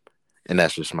mean? And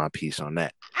that's just my piece on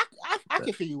that. I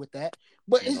can feel you with that,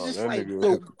 but it's just that like nigga a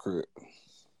hypocrite.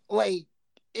 like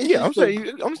it's Yeah, just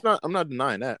I'm saying I'm not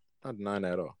denying that. Not denying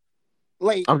that at all.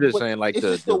 like I'm just but saying, like, it's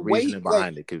the just the way, reasoning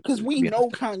behind it. because we know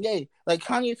Kanye. Like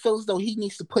Kanye feels though he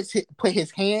needs to put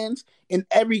his hands in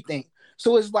everything.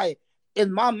 So it's like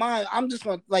in my mind, I'm just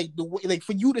gonna like the way, like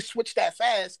for you to switch that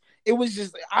fast. It was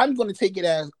just I'm gonna take it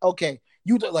as okay.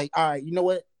 You like all right. You know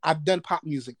what? I've done pop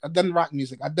music. I've done rock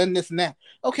music. I've done this and that.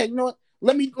 Okay. You know what?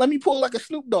 Let me pull like a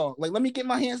Snoop Dogg. Like let me get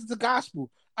my hands into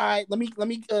gospel. All right, let me you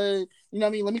know what I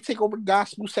mean? Let me take over the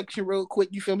gospel section real quick.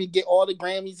 You feel me? Get all the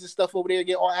Grammys and stuff over there,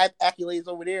 get all accolades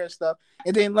over there and stuff.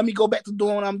 And then let me go back to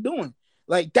doing what I'm doing.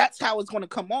 Like that's how it's gonna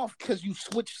come off because you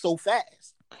switch so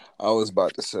fast. I was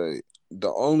about to say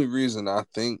the only reason I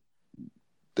think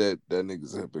that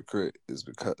nigga's a hypocrite is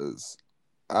because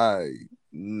I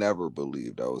never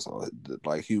believed I was on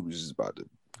like he was just about to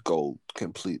go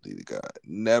completely to God.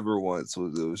 Never once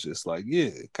was it was just like,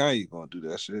 yeah, Kanye gonna do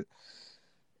that shit.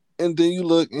 And then you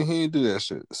look and he didn't do that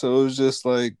shit. So it was just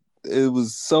like it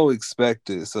was so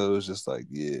expected. So it was just like,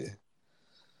 yeah.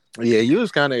 Yeah, you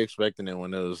was kind of expecting it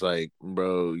when it was like,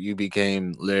 bro, you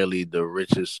became literally the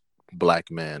richest black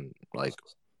man like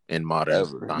in modern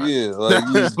Ever. time. Yeah, like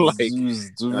you was, Like, you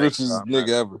was the like, richest nigga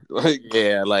ever. Like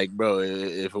yeah, like bro,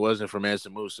 if it wasn't for Mansa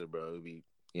Musa, bro, it'd be,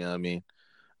 you know what I mean?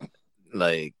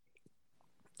 Like,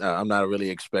 I'm not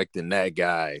really expecting that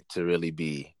guy to really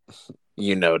be,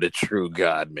 the true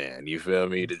God man. You feel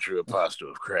me? The true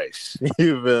apostle of Christ.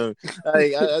 You feel me?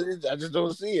 Like, I just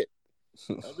don't see it.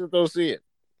 I just don't see it.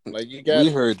 Like you got.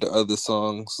 we heard the other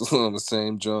songs on the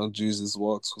same John Jesus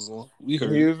Walks was on. We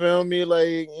heard. You feel me? Like,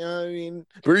 you know what I mean?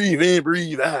 Breathe in,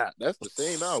 breathe out. That's the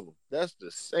same album. That's the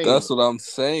same. That's what I'm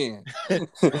saying. I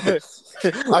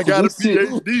got a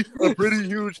PhD, a pretty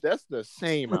huge. That's the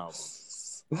same album.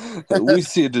 We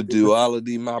see the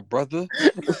duality, my brother.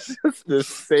 That's the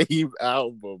same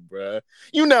album, bro.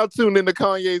 You now tuned into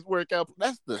Kanye's work album.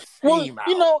 That's the same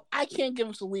album. I can't give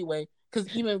him some leeway because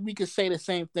even we could say the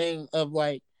same thing of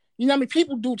like, what I mean?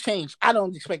 People do change. I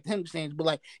don't expect him to change, but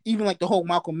like even like the whole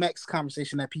Malcolm X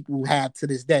conversation that people have to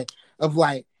this day of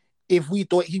like, if we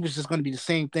thought he was just going to be the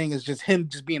same thing as just him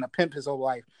just being a pimp his whole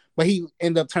life, but he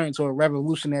ended up turning to a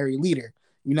revolutionary leader.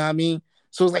 You know what I mean?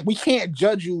 So it's like we can't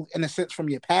judge you in a sense from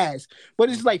your past,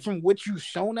 but it's like from what you've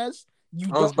shown us.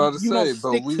 I was about to say,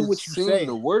 but we've seen say.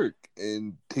 the work,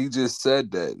 and he just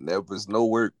said that and there was no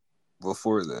work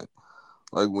before that.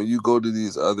 Like when you go to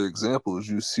these other examples,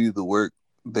 you see the work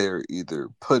they're either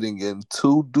putting in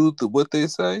to do what they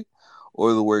say,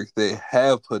 or the work they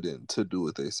have put in to do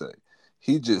what they say.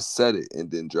 He just said it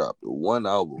and then dropped one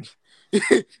album.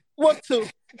 What to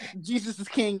Jesus is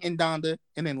King and Donda,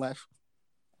 and then left.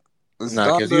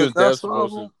 Nah, because he was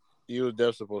definitely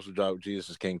supposed to drop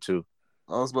Jesus is King too.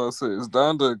 I was about to say, is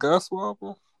Donda a gospel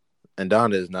album? And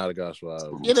Donda is not a gospel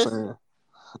album. It is.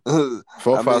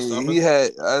 He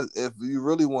had, if you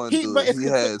really want to do it, he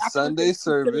had Sunday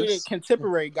service.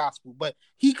 Contemporary gospel, but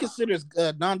he considers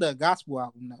Donda a gospel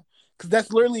album now. Because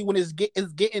that's literally when it's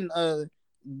getting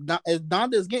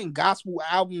Donda is getting gospel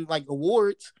album like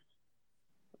awards.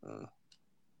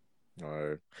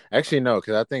 Or actually no,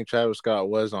 because I think Travis Scott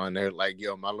was on there like,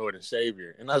 yo, my Lord and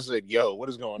Savior. And I said, yo, what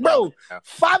is going on? Bro,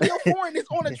 Fabio Foreign is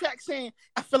on the track saying,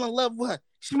 I fell in love with her.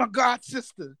 She's my god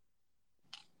sister.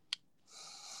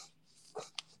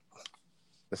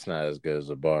 It's not as good as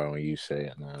a bar when you say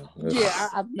it now. Yeah,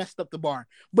 I messed up the bar,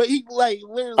 but he like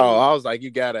literally. Oh, I was like, you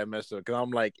got that messed up. Because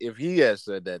I'm like, if he had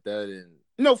said that didn't.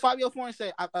 No, Fabio Foreign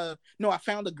said, no, I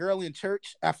found a girl in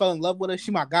church. I fell in love with her.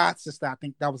 She my god sister. I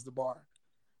think that was the bar.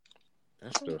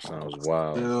 That still sounds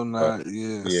wild. Still not,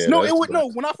 yeah. Yeah, No, that's it was not- no.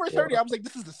 When I first heard it, I was like,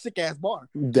 "This is a sick ass bar."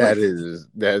 That's a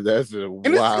And this is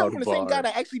coming wild from the same guy bar.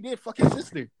 that actually did fuck his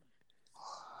sister.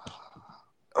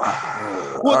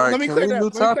 All let me can clear we that new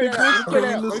up. Let me topic clear that this? up. Can Let me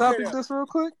we new clear topic that up. this real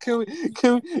quick? Can we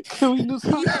new He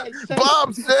topic? had sex. Bob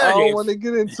I said don't it. want to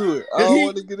get into it. I don't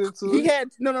want to get into He it. had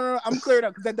no. I'm cleared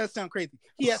up because that does sound crazy.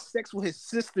 He had sex with his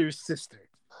sister's sister.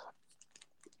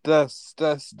 That's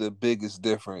the biggest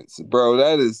difference, bro.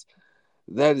 That is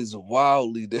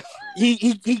wildly different.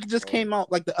 He just came out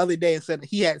like the other day and said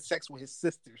he had sex with his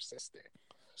sister's sister.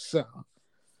 So,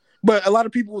 but a lot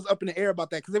of people was up in the air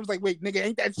about that because it was like, wait, nigga,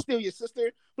 ain't that still your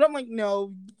sister? But I'm like,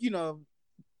 no,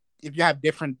 if you have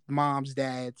different moms,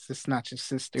 dads, it's not your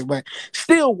sister, but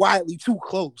still widely too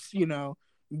close,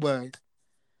 But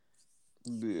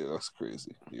Yeah, that's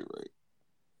crazy. You're right.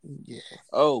 yeah,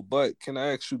 Oh, but can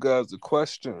I ask you guys a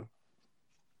question?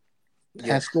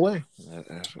 ask away.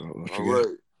 All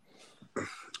right.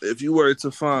 If you were to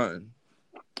find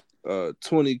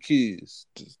 20 keys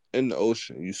just in the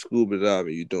ocean, you scuba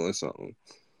diving, you doing something.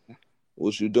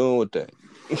 What you doing with that?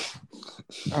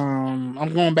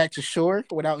 I'm going back to shore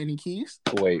without any keys.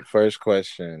 Wait, first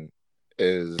question.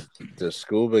 Is the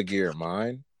scuba gear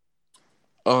mine?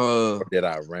 Or did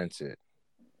I rent it?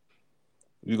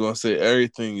 You gonna say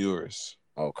everything yours.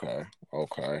 Okay.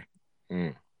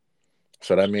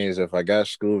 So that means if I got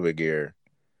scuba gear,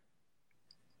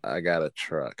 I got a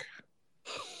truck.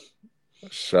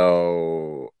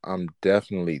 So I'm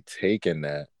definitely taking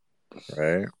that,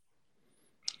 right?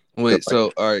 Wait,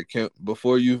 so all right,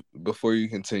 before you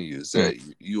continue, is that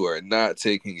you are not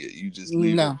taking it, you just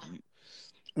leave No. it?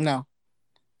 No,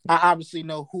 I obviously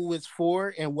know who it's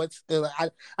for and what's.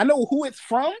 I know who it's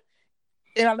from,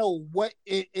 and I know what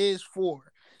it is for.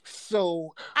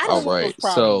 So I don't want those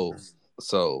problems.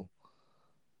 So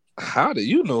how do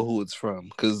you know who it's from?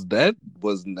 Because that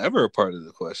was never a part of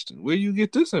the question. Where you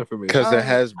get this information? Because it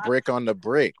has brick on the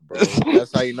brick, bro.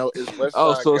 That's how you know it's West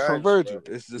Side so it's from Guns, Virgil.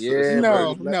 bro. It's just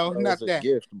No, Virgil. not It's a that.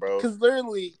 gift, bro. Because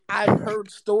literally, I've heard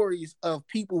stories of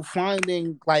people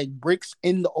finding like bricks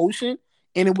in the ocean,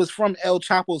 and it was from El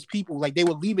Chapo's people. Like they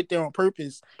would leave it there on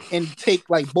purpose and take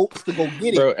like boats to go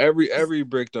get it. Bro, every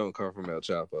brick don't come from El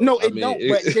Chapo. No, it don't.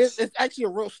 But it's actually a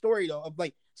real story though of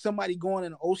like somebody going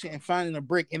in the ocean and finding a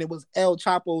brick, and it was El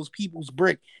Chapo's people's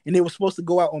brick, and they were supposed to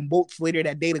go out on boats later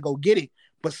that day to go get it,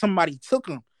 but somebody took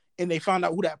them, and they found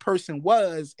out who that person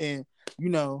was, and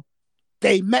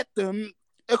they met them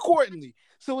accordingly.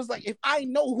 So it's like if I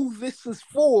know who this is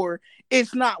for,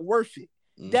 it's not worth it.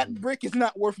 Mm-hmm. That brick is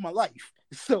not worth my life.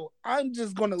 So I'm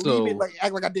just gonna leave it, like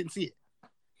act like I didn't see it.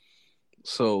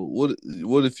 So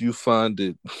what if you find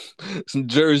it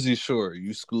Jersey Shore,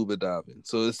 you scuba diving,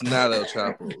 so it's not El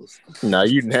Chapo's? Nah,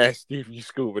 you nasty if you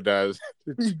scuba dive.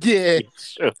 Yeah,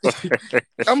 sure.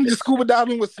 I'm just scuba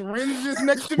diving with syringes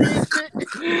next to me and shit.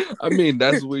 I mean,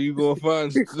 that's where you gonna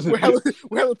find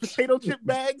we have potato chip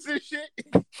bags and shit.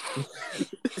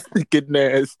 Get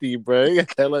nasty, bro. You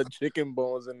got hella chicken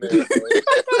bones in there, bro.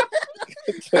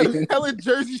 hella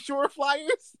Jersey Shore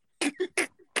flyers.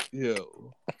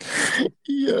 Yo.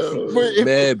 But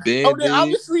Mad Band-Aid.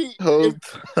 Obviously,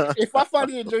 if I find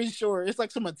it in Jersey Shore, it's like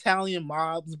some Italian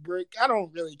mob's brick. I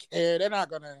don't really care. They're not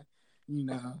gonna, I'm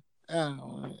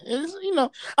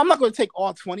not gonna take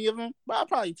all 20 of them, but I'll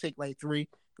probably take like 3,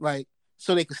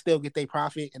 so they can still get their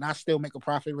profit, and I still make a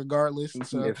profit regardless.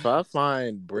 So if I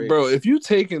find bricks, bro, if you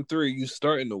taking 3, you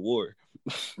starting the war.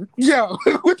 Yo,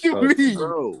 what you mean,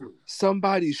 bro?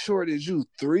 Somebody shorted you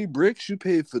 3 bricks. You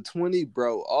paid for 20,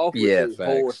 bro. Off with your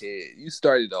whole head. You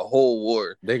started a whole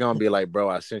war. They're gonna be like, bro,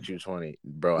 I sent you 20,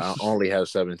 bro. I only have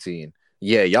 17.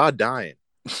 Yeah, y'all dying.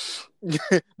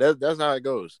 that's how it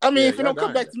goes. I mean, if it don't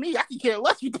come back to me, I can care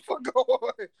less what the fuck go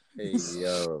on. Hey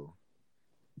yo.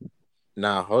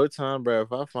 Nah, whole time, bro.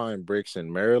 If I find bricks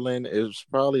in Maryland, it's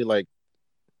probably like,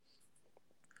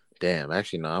 damn.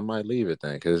 Actually, no, I might leave it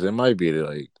then, because it might be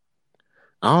like,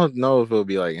 I don't know if it'll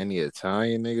be like any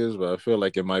Italian niggas, but I feel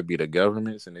like it might be the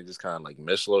governments, and they just kind of like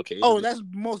mislocated. Oh, that's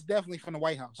most definitely from the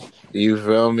White House. You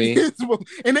feel me?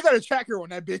 And they got a tracker on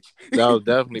that bitch. That was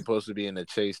definitely supposed to be in the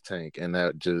Chase tank, and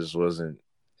that just wasn't.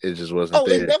 It just wasn't. Oh,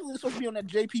 there. It definitely supposed to be on that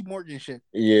JP Morgan shit.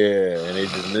 Yeah, and they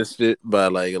just missed it by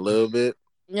like a little bit.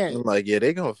 Yeah, I'm like, yeah,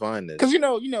 they gonna find this because they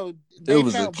it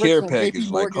was found a care bricks on package, JP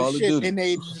like Morgan Call of shit, Duty, and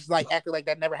they just like acted like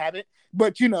that never happened.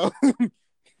 But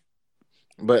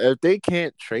But if they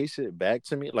can't trace it back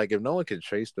to me, like if no one can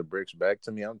trace the bricks back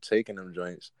to me, I'm taking them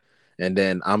joints, and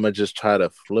then I'm gonna just try to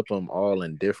flip them all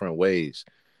in different ways.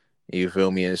 You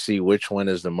feel me? And see which one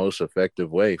is the most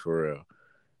effective way for real.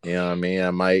 You know what I mean?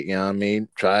 I might, you know what I mean,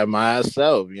 try it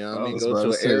myself. You know what I I mean? was Go about to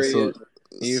to an say, area. so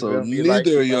You feel me?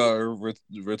 neither of Like y'all are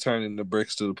returning the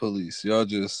bricks to the police. Y'all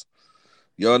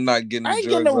not getting I the ain't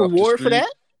getting drugs no off the reward for street.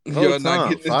 that. bro, Y'all not Tom,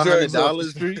 getting the drugs off the $500,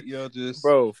 street. Y'all just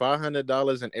bro.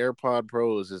 $500 in AirPod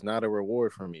Pros is not a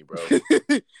reward for me, bro.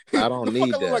 I don't The fuck I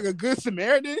need look that. like a good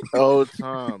Samaritan? Oh,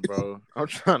 Tom, bro. I'm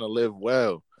trying to live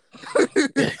well.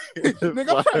 Nigga,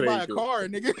 I'm trying to buy a car,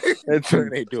 nigga. That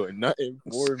joint ain't doing nothing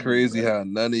it's for me. crazy Bro. how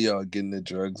none of y'all getting the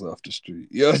drugs off the street.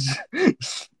 Y'all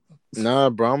just, Nah,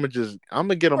 bro. I'm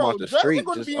gonna get them Bro, off the drugs are street,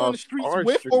 going to just be on the off streets our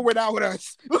with or street. without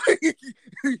us. Like,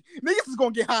 niggas is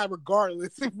gonna get high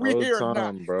regardless if we're Oh, here or not.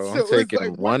 Tom, bro. So I'm it's taking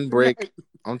like, one break.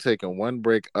 I'm taking one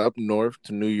break up north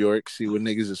to New York, see what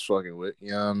niggas is fucking with.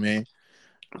 You know what I mean?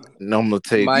 And I'm gonna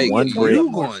take Mike, You one get 20 break. up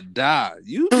you north. gonna die.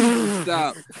 You need to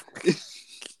stop.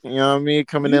 You know what I mean?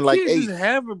 Coming You in like can't 8. just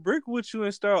have a brick with you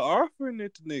and start offering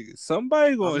it to niggas.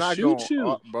 Somebody I'm gonna not shoot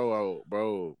going, you.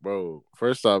 bro.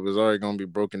 First off, it's already gonna be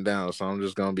broken down, so I'm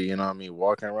just gonna be, you know what I mean,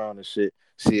 walking around and shit.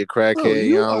 See a Bro, crackhead, you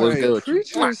you know, are what's a good with you?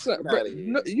 preacher. Get out of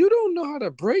here. You don't know how to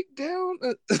break down.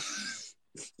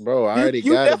 Bro, I You already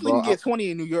you got it, definitely bro. can get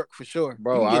 20 in New York for sure.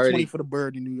 Bro, You can I get 20 already, for the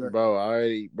bird in New York. bro,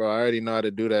 I already know how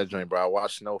to do that joint, bro. I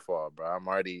watched Snowfall, bro. I'm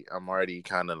already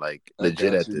kind of like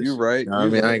legit at this. You right. You know what I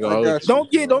You mean? I right. ain't gonna I hold got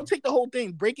you. you. Don't take the whole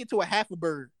thing. Break it to a half a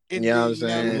bird. And You know what I'm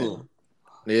then, you know what I mean?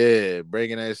 saying? Yeah,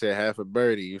 breaking that shit half a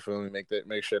birdie. You feel me?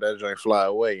 Make sure that joint fly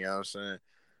away. You know what I'm saying?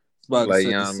 About Like, to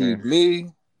you know say, what I see mean?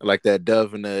 me. Like that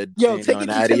dove and the Yo, take it and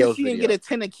to adios Tennessee and video. get a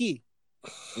 10 a key.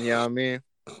 You know what I mean?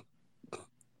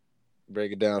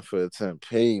 Break it down for a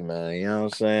 10p, man. You know what I'm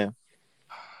saying?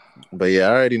 But yeah,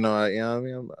 I already know. You know what I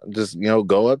mean? I'm just,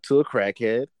 go up to a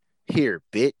crackhead. Here,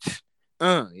 bitch. You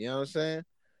know what I'm saying?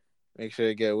 Make sure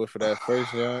you get a whiff of that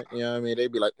first joint. You know what I mean? They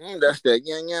be like, that's that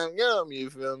yum, yum, yum. You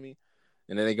feel me?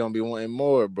 And then they going to be wanting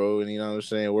more, bro. And you know what I'm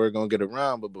saying? We're going to get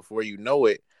around. But before you know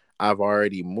it, I've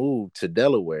already moved to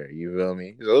Delaware. You feel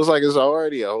me? So it's like it's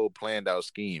already a whole planned out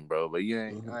scheme, bro. But I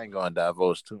ain't going to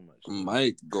divulge too much.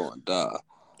 Mike gonna die.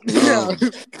 Yeah.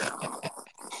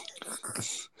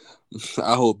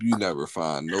 I hope you never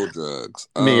find no drugs.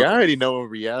 Me, I already know in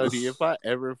reality, if I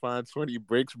ever find 20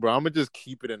 bricks, bro, I'm gonna just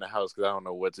keep it in the house because I don't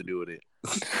know what to do with it.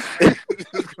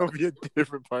 It's gonna be a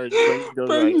different part.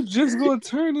 Bro, you just gonna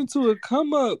turn into a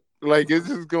come up. Like it's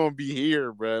just gonna be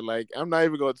here, bro. Like I'm not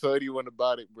even gonna tell anyone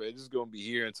about it, bro. It's just gonna be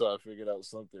here until I figure out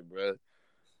something, bro.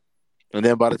 And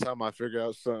then by the time I figure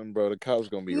out something, bro, the cops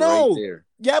gonna be right there.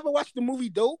 You ever watched the movie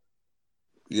Dope?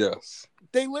 Yes.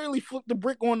 They literally flipped the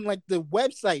brick on like the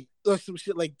website or some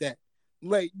shit like that.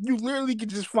 Like you literally could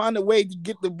just find a way to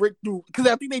get the brick through, because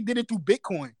I think they did it through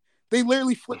Bitcoin. They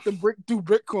literally flipped the brick through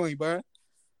Bitcoin, bro.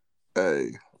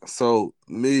 Hey, so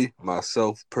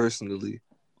myself personally,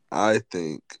 I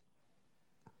think.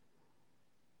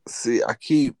 See, I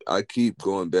keep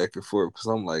going back and forth because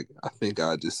I'm like, I think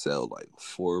I just sell like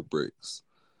 4 bricks.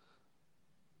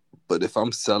 But if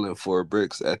I'm selling 4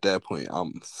 bricks, at that point,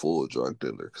 I'm full drug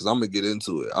dealer because I'm gonna get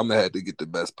into it. I'm gonna have to get the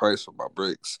best price for my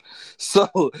bricks. So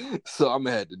I'm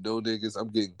gonna have to know niggas.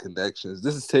 I'm getting connections.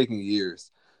 This is taking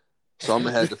years. So I'm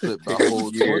gonna have to flip the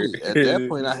whole 20. At that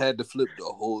point, I had to flip the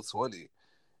whole 20.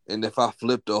 And if I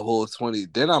flip the whole 20,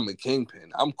 then I'm a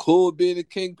kingpin. I'm cool being a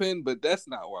kingpin, but that's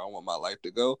not where I want my life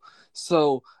to go.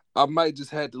 So I might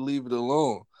just have to leave it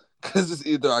alone. Because it's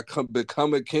either I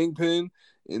become a kingpin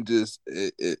and just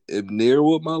it near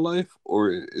with my life,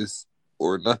 or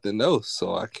nothing else.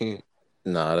 So I can't.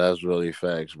 Nah, that's really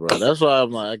facts, bro. That's why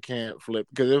I'm like, I can't flip.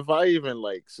 Because if I even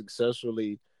like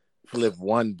successfully flip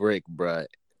one brick, bro,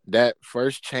 that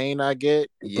first chain I get,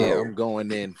 Bro. I'm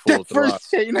going in full That throttle.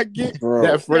 first chain I get, Bro,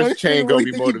 That first chain gonna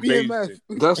be really think you motivation.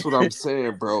 that's what I'm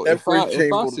saying, bro. That If first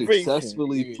chain I motivation.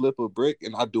 successfully flip a brick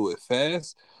and I do it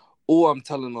fast, or I'm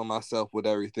telling on myself with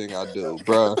everything I do,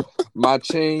 bro. My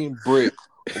chain brick.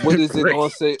 What is it gonna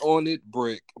say on it?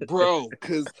 Brick, bro.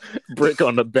 Cause brick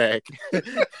on the back.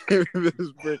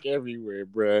 There's brick everywhere,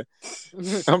 bro.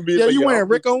 I'm yeah, you wearing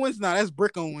Rick Owens? Nah, that's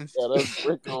Brick Owens. Yeah, that's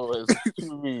brick Owens. What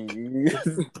you mean?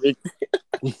 Brick.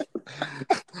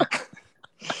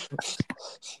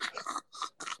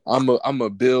 I'm a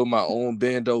build my own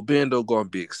bando. Bando gonna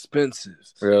be expensive.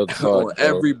 Real talk, on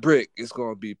every brick, it's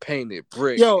gonna be painted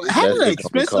brick. Yo, That's having an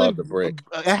just gonna be called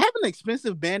the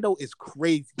expensive bando is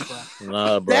crazy, bro.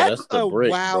 Nah, bro, That's the a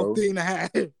brick, wild bro. thing to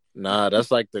have. Nah,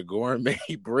 that's like the gourmet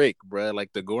brick, bro.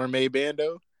 Like the gourmet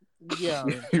bando. Yeah.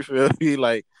 You feel me?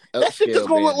 Like That shit just upscale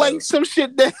gonna look bando. like some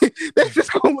shit that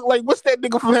just gonna look like what's that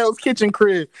nigga from Hell's Kitchen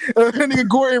crib? That nigga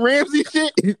Gordon Ramsay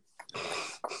shit.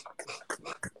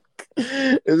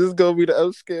 Is this gonna be the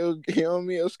upscale? You know what I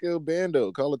mean? Upscale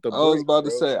bando. Call it the. I was brick, about to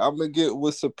bro. say, I'm gonna get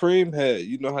what Supreme had.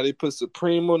 You know how they put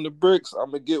Supreme on the bricks? I'm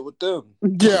gonna get with them.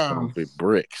 Yeah. With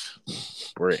bricks,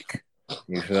 brick.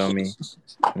 You feel me,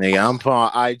 nigga? I'm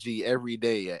on IG every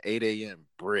day at 8 a.m.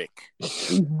 Brick.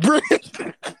 Brick.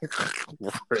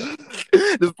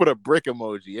 Just put a brick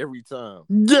emoji every time.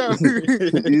 Yeah.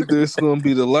 Either it's gonna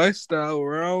be the lifestyle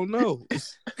or I don't know.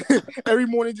 Every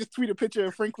morning, just tweet a picture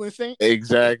of Franklin Saint.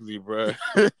 Exactly, bro.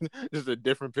 Just a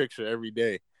different picture every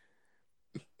day.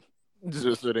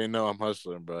 Just so they know I'm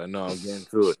hustling, bro. I know I'm getting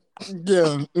to it.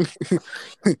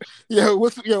 Yeah.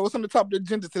 What's on the top of the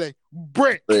agenda today?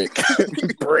 Brick.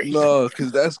 Brick. No,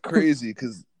 because that's crazy.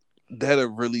 Because that'll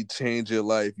really change your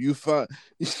life. You find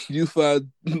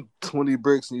 20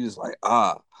 bricks and you're just like,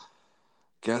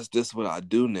 guess this is what I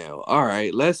do now. All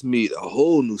right, let's meet a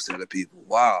whole new set of people.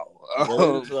 Wow.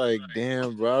 It's like,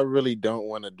 damn, bro, I really don't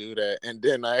want to do that. And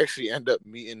then I actually end up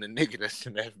meeting the nigga that's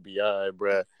in the FBI,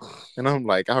 bro. And I'm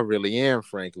like, I really am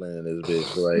Franklin in this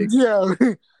bitch. Like, Yeah.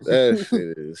 that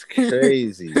shit is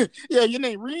crazy. Yeah, your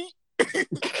name Reed?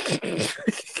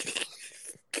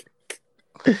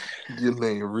 Your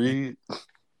name Reed.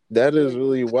 That is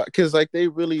really why, because like they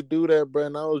really do that, bro.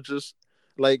 And I was just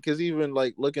like, because even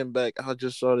like looking back, I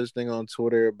just saw this thing on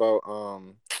Twitter about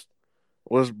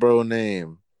what's bro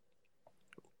name?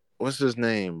 What's his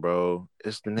name, bro?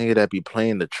 It's the nigga that be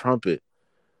playing the trumpet.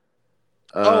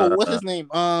 What's his name?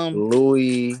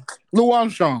 Louis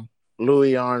Armstrong.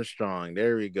 Louis Armstrong.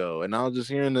 There we go. And I was just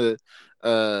hearing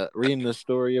reading the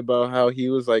story about how he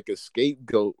was like a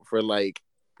scapegoat for like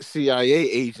CIA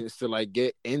agents to like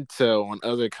get intel on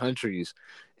other countries.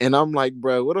 And I'm like,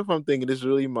 bro, what if I'm thinking this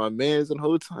really my man's the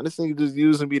whole time this nigga just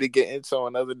using me to get intel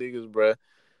on other niggas, bro?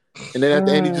 And then at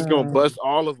the end, he's just gonna bust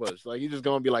all of us. Like he's just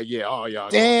gonna be like, "Yeah, oh y'all."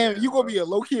 Damn, you gonna be a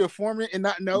low key informant and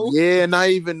not know? Yeah, not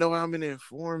even know I'm an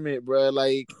informant, bro.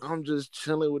 Like I'm just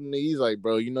chilling with niggas. He's like,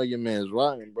 bro, you know your man's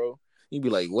rotten, bro. He'd be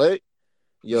like, what?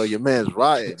 Yo, your man's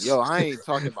rotten. Yo, I ain't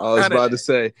talking about. I was about to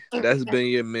say that's been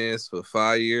your man's for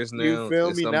 5 years now. You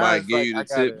feel me? Now Somebody it's gave like, you the I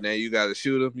tip. gotta- Now you gotta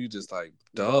shoot him. You just like,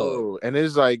 dog. Bro. And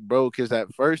it's like, bro, because the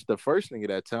first nigga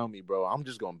that tell me, bro, I'm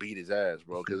just gonna beat his ass,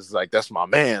 bro, because it's like that's my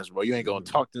man's, bro. You ain't gonna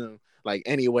talk to him like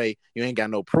anyway. You ain't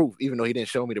got no proof, even though he didn't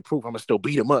show me the proof. I'm gonna still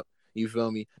beat him up. You feel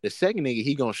me? The second nigga,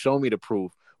 he gonna show me the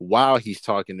proof while he's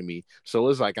talking to me. So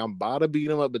it's like I'm about to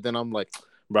beat him up, but then I'm like,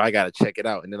 bro, I gotta check it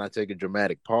out, and then I take a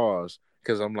dramatic pause.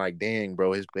 Because I'm like, dang,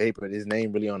 bro, his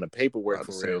name really on the paperwork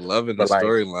for real. Loving the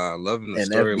storyline, loving the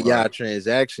storyline. FBI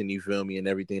transaction, you feel me, and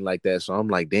everything like that. So I'm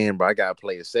like, damn, bro, I gotta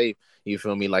play it safe. You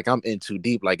feel me? Like I'm in too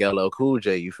deep, like LL Cool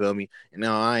J. You feel me? And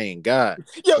now I ain't God.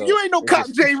 Yo, So you ain't no cop,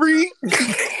 just... Jay Reed. Yo,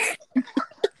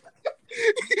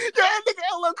 that nigga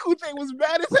LL Cool J was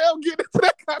mad as hell getting into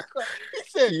that cop car. He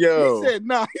said,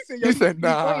 nah. He said,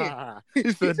 nah.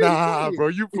 He said, nah, bro,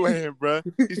 you playing, bro.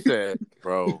 He said,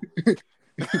 bro.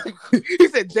 He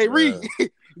said, Jay Reed.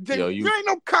 Yo, you ain't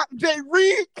no cop, Jay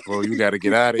Reed. Bro, you gotta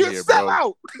get out of here, sell bro.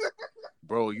 Out.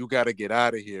 Bro, you gotta get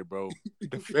out of here, bro.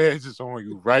 The feds is on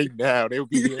you right now. They'll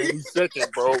be here any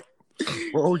second, bro.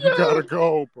 Bro, you gotta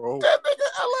go, bro. That nigga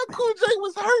LL Cool J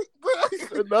was hurt, bro. He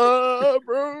said, nah,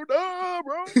 bro.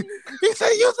 He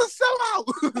said, you're a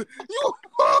sellout.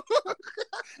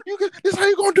 This how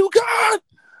you gonna do God?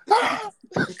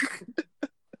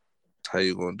 How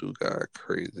you gonna do God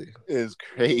crazy? It's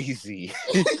crazy.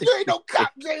 You ain't no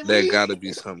cop, Jay. That gotta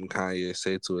be something Kanye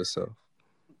say to himself.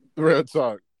 Real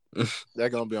talk. That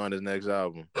gonna be on his next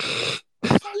album.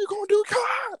 That's how you gonna do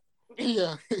God?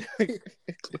 Yeah.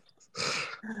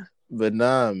 But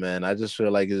nah, man, I just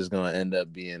feel like it's gonna end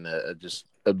up being just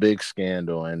a big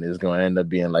scandal, and it's gonna end up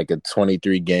being like a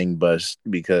 23 gang bust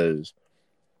because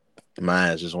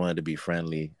mine just wanted to be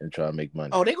friendly and try to make money.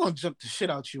 Oh, they gonna jump the shit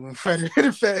out you in front of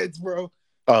the feds, bro.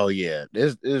 Oh yeah,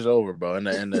 it's over, bro. And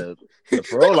the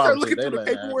parole officer, looking they through the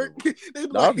paperwork.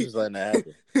 The officer's letting that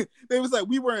happen. They was like,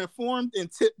 we were informed and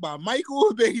tipped by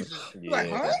Michael Beasley. Yeah, Like,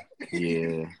 huh?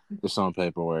 Yeah, it's on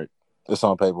paperwork. It's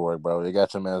on paperwork, bro. You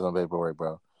got your man's on paperwork,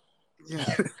 bro.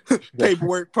 Yeah.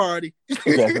 Paperwork party. You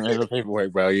got your man's on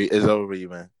paperwork, bro. It's over for you,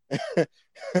 man.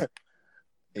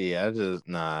 Yeah,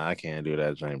 I can't do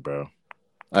that thing, bro.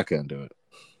 I couldn't do it.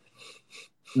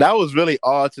 That was really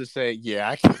all to say. Yeah,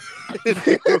 I can't.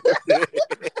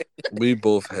 We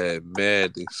both had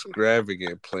mad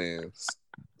extravagant plans.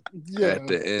 Yeah. At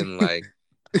the end, like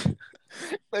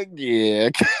yeah,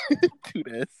 I can't do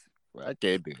this. I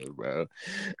can't do it, bro.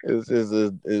 It's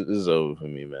over for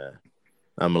me, man.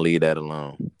 I'm gonna leave that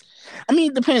alone. I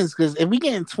mean, it depends because if we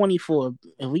getting 20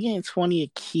 a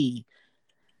key,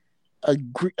 a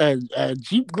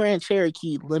Jeep Grand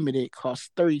Cherokee Limited costs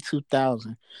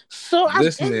 32,000. So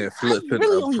This I man flipping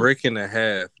really a only brick and a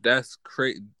half. That's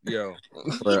crazy, yo.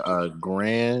 For a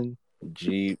Grand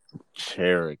Jeep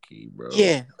Cherokee, bro.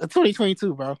 yeah, a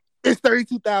 2022, bro. It's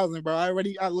 32,000, bro. I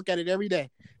look at it every day.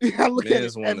 I look at it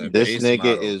Man's want every a day. This base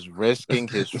nigga model. is risking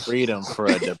his freedom for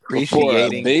a For a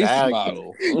depreciating base value.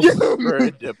 model. For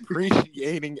a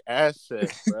depreciating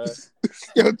asset, bro.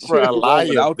 Yo, For a chill. One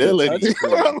without the liability.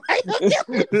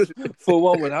 touchscreen. For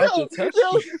one without the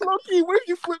touchscreen. Loki, what if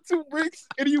you flip 2 bricks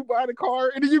and you buy the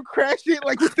car and then you crash it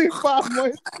like within 5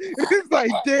 months? It's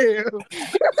like, damn.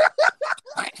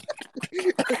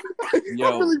 I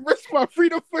Yo, really risk my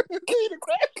freedom for me to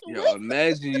crash it. yo,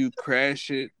 imagine you crash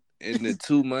it and in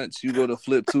 2 months you go to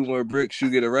flip 2 more bricks, you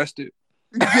get arrested.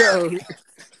 Yo,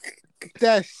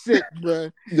 that's sick, bro.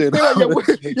 They like,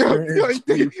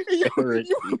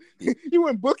 you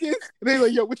went bookings? And they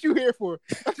like, yo, what you here for?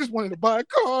 I just wanted to buy a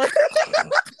car.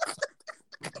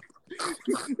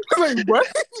 I'm like, what?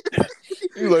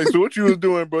 He like, so what you was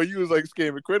doing, bro? You was like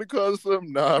scamming credit cards or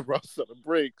something? Nah, bro, I was selling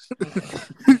brakes. What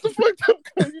the fuck up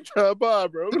car you trying to buy,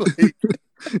 bro? Like,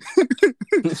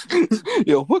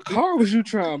 Yo, what car was you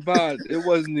trying to buy? It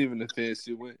wasn't even a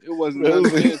fancy one. It wasn't that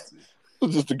Really? fancy. it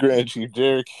was just a Grand Jeep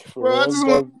Cherokee. Bro, I just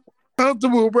want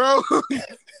comfortable, bro.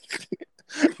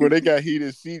 Where they got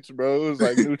heated seats, bro. It was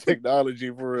like new technology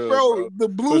for real, Bro, the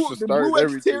blue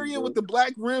everything, exterior bro. with the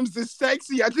black rims is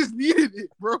sexy. I just needed it,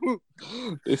 bro.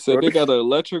 They said they got an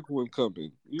electric one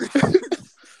coming.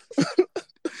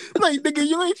 Like, nigga,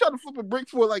 you ain't trying to flip a brick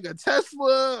for like a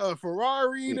Tesla, a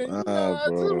Ferrari. I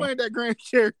just wanted that Grand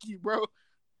Cherokee, bro.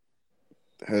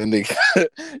 And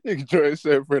nigga Troy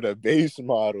said for the base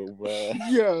model, bro.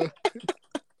 Yeah.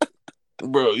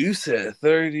 Bro, you said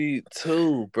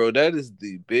 32, bro. That is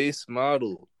the base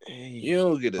model. You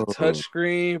don't get a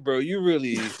touchscreen, bro. You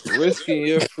really risking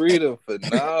your freedom for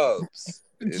knobs.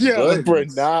 Yeah, for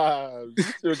knobs. You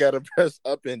still gotta press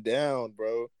up and down,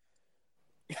 bro.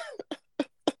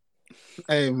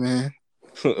 Hey, man.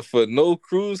 For no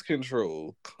cruise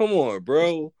control. Come on,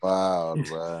 bro. Wow,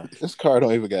 bro. This car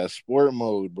don't even got sport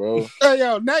mode, bro. Hey,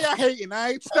 yo, now y'all hating.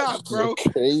 I ain't stop, bro.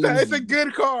 Crazy. It's a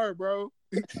good car, bro.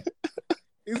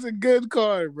 It's a good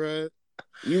car, bro.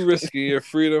 You risking your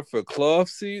freedom for cloth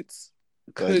seats?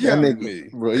 Like, Yeah. that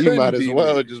nigga, bro, you might as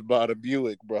well just bought a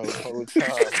Buick, bro, the whole time.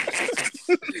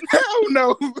 Hell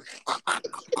no.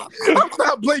 I'm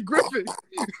not Blake Griffin.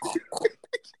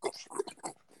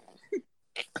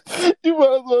 You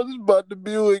might as well just bought the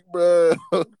Buick, bro.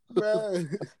 Bro.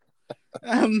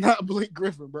 I'm not Blake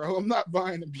Griffin, bro. I'm not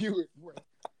buying a Buick, bro.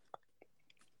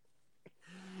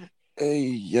 Hey,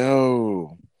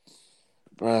 yo.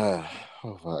 Bruh.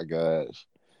 Oh, my gosh.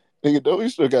 Nigga, don't we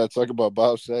still got to talk about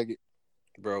Bob Saget?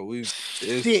 Bro,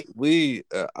 we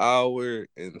an hour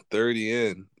and 30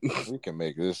 in. We can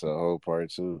make this a whole part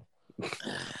 2.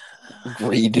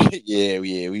 We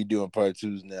doing part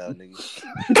 2s now, nigga.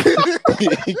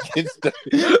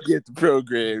 Get the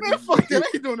program. Man, fuck that.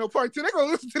 They ain't doing no part 2. They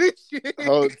gonna listen to this shit.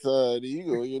 Whole time, you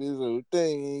gonna hear this whole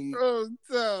thing. Whole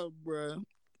time, bro.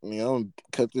 I mean, I'm gonna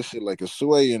cut this shit like a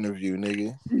Sway interview,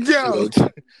 nigga. Yo.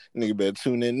 Nigga better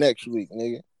tune in next week,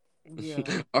 nigga. Yeah.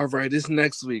 All right, it's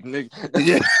next week, nigga.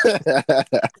 Yeah.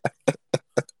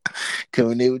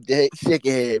 Coming in with that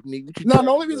second half, nigga. No, the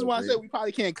only reason why I said we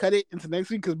probably can't cut it into next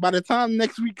week because by the time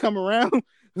next week come around,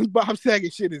 Bob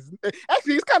Saget shit is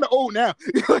actually it's kind of old now.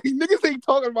 Like niggas ain't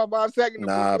talking about Bob Saget.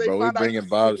 Nah, bro, we bringing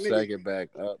Bob Saget back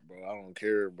up, bro. I don't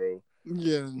care, bro.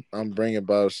 Yeah, I'm bringing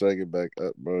Bob Saget back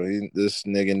up, bro. This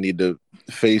nigga need to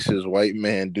face his white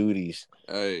man duties.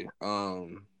 Hey,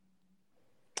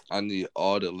 I need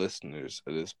all the listeners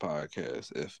of this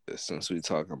podcast. If since we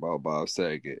talking about Bob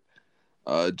Saget,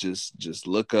 just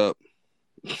look up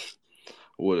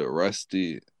what a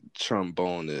rusty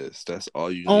trombone is. That's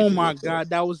all you need. Oh my god,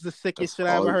 that was the sickest shit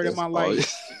I ever heard in my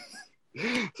life.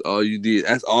 That's all you need.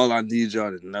 That's all I need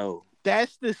y'all to know.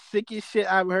 That's the sickest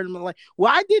shit I ever heard in my life.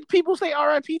 Why did people say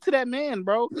R.I.P. to that man,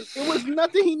 bro? It was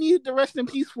nothing he needed to rest in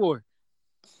peace for.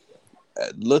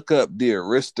 Look up the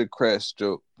aristocrat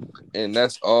stroke, and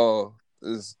that's all.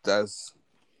 That's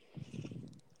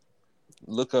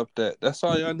look up that. That's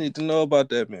all y'all need to know about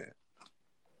that man.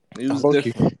 He was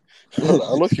different.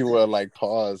 I look you will like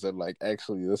pause and like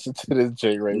actually listen to this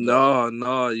J right now.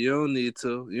 No, you don't need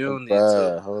to. You don't need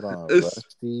to. Hold on,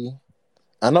 rusty.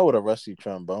 I know what a rusty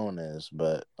trombone is,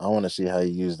 but I want to see how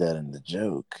you use that in the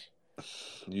joke.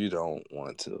 You don't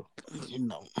want to. You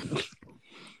know.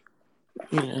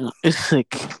 Yeah, it's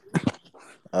sick.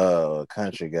 Oh,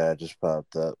 country guy just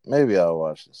popped up. Maybe I'll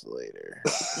watch this later.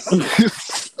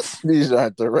 These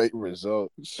aren't the right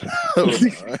results. Hold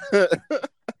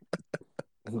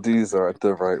on. These aren't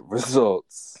the right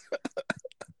results.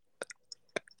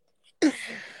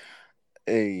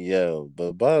 Hey, yo,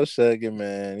 but Bob Saget,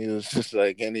 man, he was just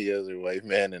like any other white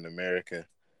man in America.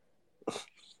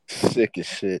 Sick as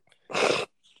shit.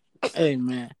 Hey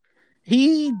man,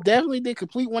 he definitely did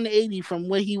complete 180 from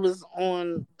what he was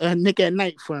on Nick at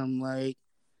Night from. Like,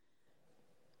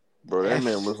 Bro, that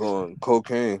man was on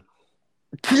cocaine.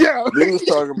 yeah. We was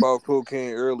talking about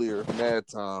cocaine earlier, mad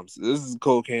times. This is a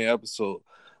cocaine episode.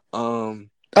 Oh,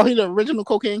 he the original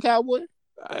cocaine cowboy.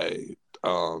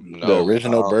 No, The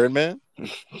original Birdman?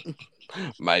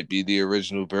 Might be the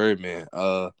original Birdman.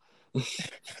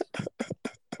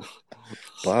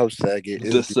 Bob Saget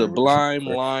is the Sublime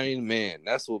original Line Man.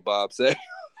 That's what Bob said.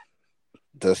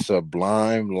 The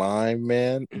Sublime Line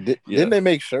Man. Yeah. Didn't they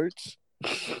make shirts?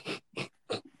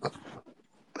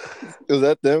 Is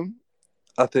that them?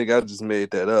 I think I just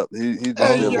made that up. He just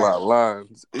Hey, did a yo. lot of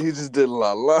lines. He just did a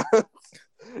lot of lines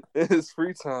in his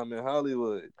free time in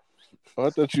Hollywood. Oh, I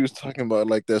thought you was talking about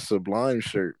like that Sublime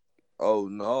shirt. Oh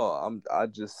no, I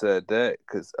just said that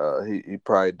because he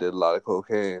probably did a lot of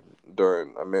cocaine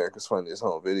during America's Funniest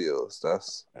Home Videos.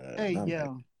 That's Hey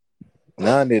yo.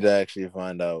 Now I need to actually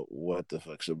find out what the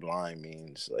fuck sublime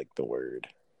means, like the word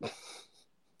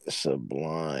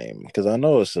sublime, because I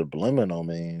know what subliminal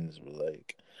means, but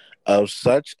like of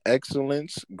such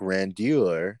excellence,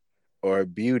 grandeur, or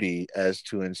beauty as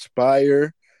to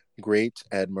inspire great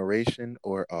admiration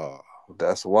or awe.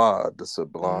 That's why the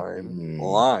Sublime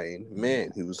Line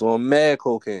Man. He was on mad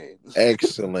cocaine.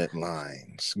 Excellent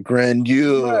lines,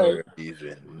 grandeur, Right.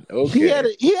 even. Okay.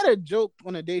 He had a joke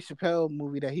on a Dave Chappelle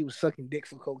movie that he was sucking dick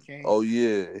for cocaine. Oh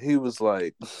yeah, he was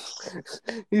like,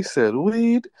 he said,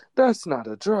 "Weed, that's not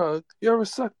a drug. You ever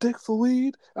suck dick for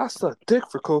weed? I suck dick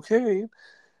for cocaine."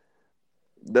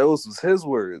 Those was his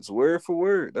words, word for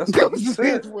word. That's what he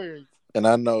said. His words. And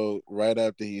I know right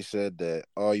after he said that,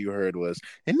 all you heard was,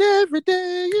 "And every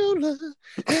day you love,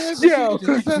 every Yo.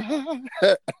 day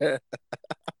desire."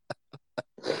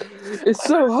 It's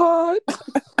so hard.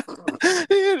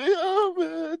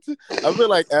 I feel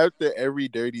like after every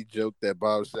dirty joke that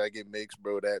Bob Saget makes,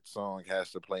 bro, that song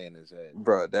has to play in his head.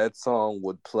 Bro, that song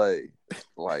would play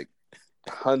like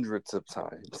hundreds of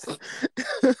times.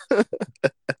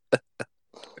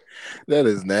 That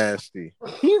is nasty.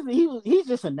 He's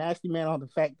just a nasty man on the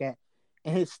fact that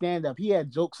in his stand up he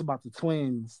had jokes about the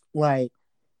twins, like,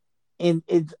 and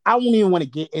I won't even want to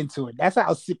get into it. That's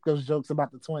how sick those jokes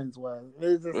about the twins was.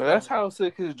 That's how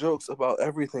sick his jokes about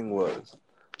everything was.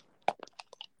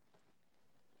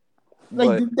 Like,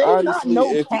 But did they honestly, not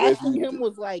know if casting you him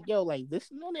was like, yo, like this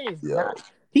man is Yo.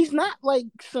 not. He's not like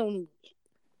some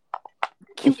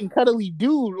cute and cuddly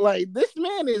dude. Like, this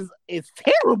man is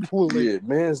terrible. Yeah,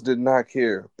 mans did not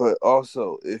care. But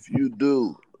also, if you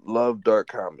do love dark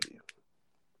comedy,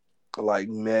 like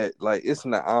mad, like it's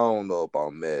not. I don't know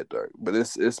about mad dark, but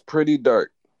it's pretty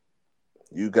dark.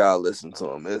 You gotta listen to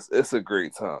him. It's a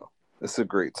great time. It's a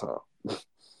great time.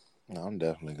 No, I'm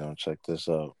definitely gonna check this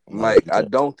out. Like, I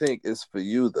don't think it's for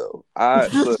you though.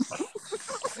 Look,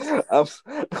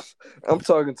 I'm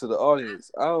talking to the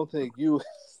audience. I don't think you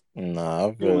Nah, I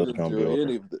you feel would it's gonna enjoy be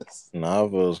any of this. Nah, I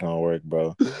feel it's gonna work,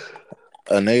 bro.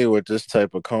 A nigga with this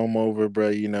type of comb over, bro,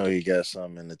 you know he got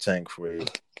something in the tank for you.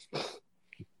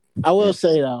 I will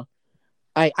say though,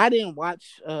 I didn't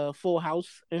watch Full House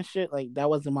and shit. Like, that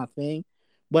wasn't my thing.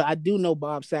 But I do know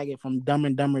Bob Saget from Dumb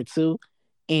and Dumber 2,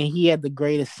 and he had the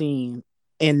greatest scene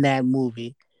in that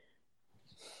movie.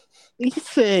 He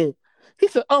said,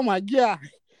 "Oh my god,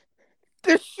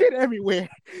 there's shit everywhere."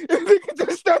 And the nigga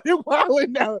just started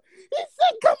wilding out. He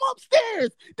said, "Come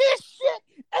upstairs. There's shit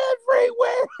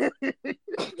everywhere."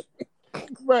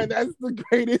 Bro, that's the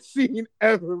greatest scene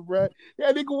ever, bro.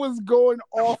 That nigga was going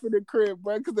off in the crib,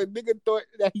 bro, because the nigga thought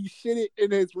that he shit it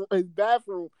in his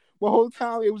bathroom. The whole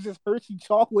time it was just Hershey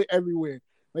chocolate everywhere.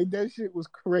 Like, that shit was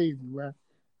crazy, bro.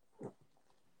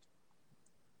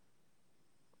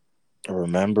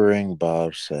 Remembering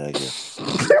Bob Saget.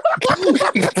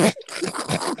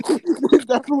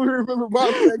 Definitely remember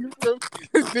Bob Saget from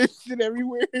this shit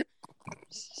everywhere.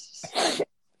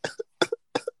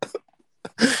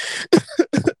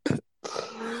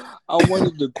 I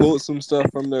wanted to quote some stuff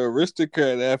from the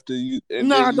Aristocrat after you. And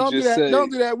Nah, then you don't do just that. say,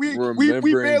 Don't do that. We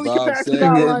remembering barely can Bob pass the Saget.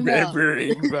 guideline now.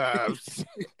 Remembering Bob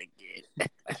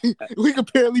We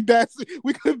could barely pass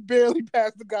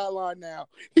the guideline now.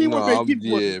 He would make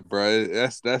it work. Yeah, bro.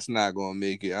 That's not gonna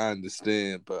make it. I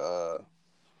understand, but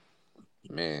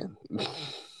man,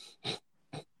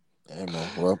 Yeah, man.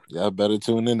 Well, y'all better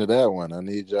tune into that one. I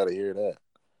need y'all to hear that.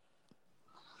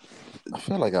 I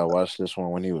feel like I watched this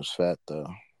one when he was fat, though.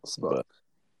 But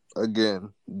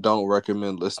again, don't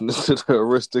recommend listening to the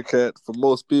Aristocat for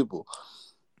most people.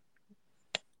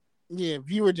 Yeah,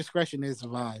 viewer discretion is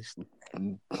advised.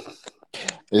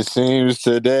 It seems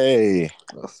today.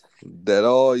 That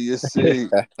all you see.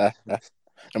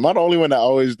 Am I the only one that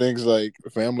always thinks like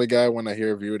Family Guy when I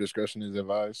hear viewer discretion is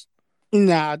advised?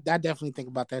 Nah, I definitely think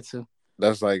about that too.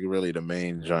 That's like really the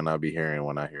main joint I'll be hearing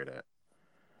when I hear that.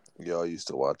 Y'all used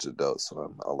to watch Adult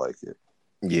Swim. I like it.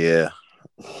 Yeah.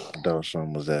 Adult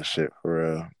Swim was that shit for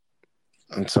real.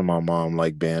 Until my mom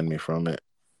like banned me from it.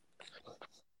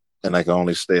 And I can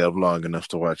only stay up long enough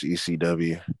to watch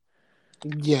ECW.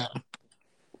 Yeah.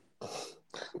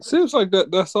 Seems like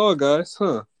that's all, guys,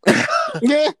 huh?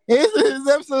 Yeah, his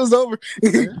episode's over. I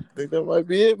think that might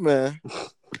be it, man.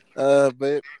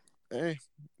 But hey,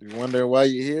 you wonder why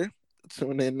you're here?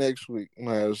 Tune in next week. I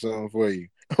might have something for you.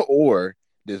 Or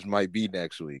this might be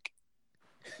next week.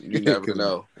 You never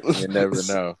know. You never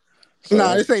know. So,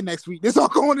 Nah, this ain't next week. This all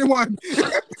going in one.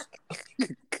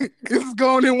 This is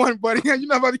going in one, buddy. You're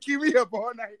not about to keep me up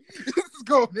all night. This is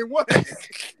going in one.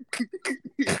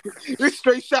 It's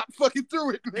straight shot fucking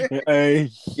through it, man. hey,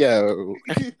 yo.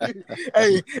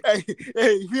 hey,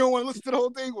 if you don't want to listen to the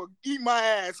whole thing, well, eat my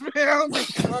ass, man. I don't give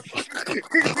a fuck.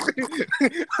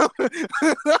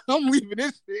 I'm leaving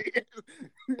this shit.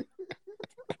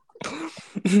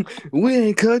 We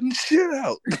ain't cutting shit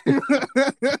out.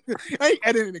 I ain't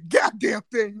editing a goddamn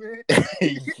thing, man.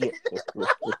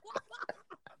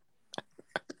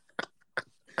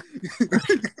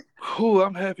 Ooh,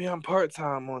 I'm happy I'm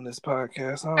part-time on this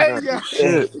podcast. I don't Hey, gotta do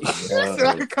shit. I said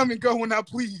I can come and go when I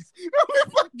please.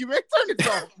 Man, fuck you, man. Turn this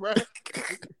off, bro.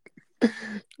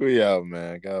 We out,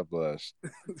 man. God bless.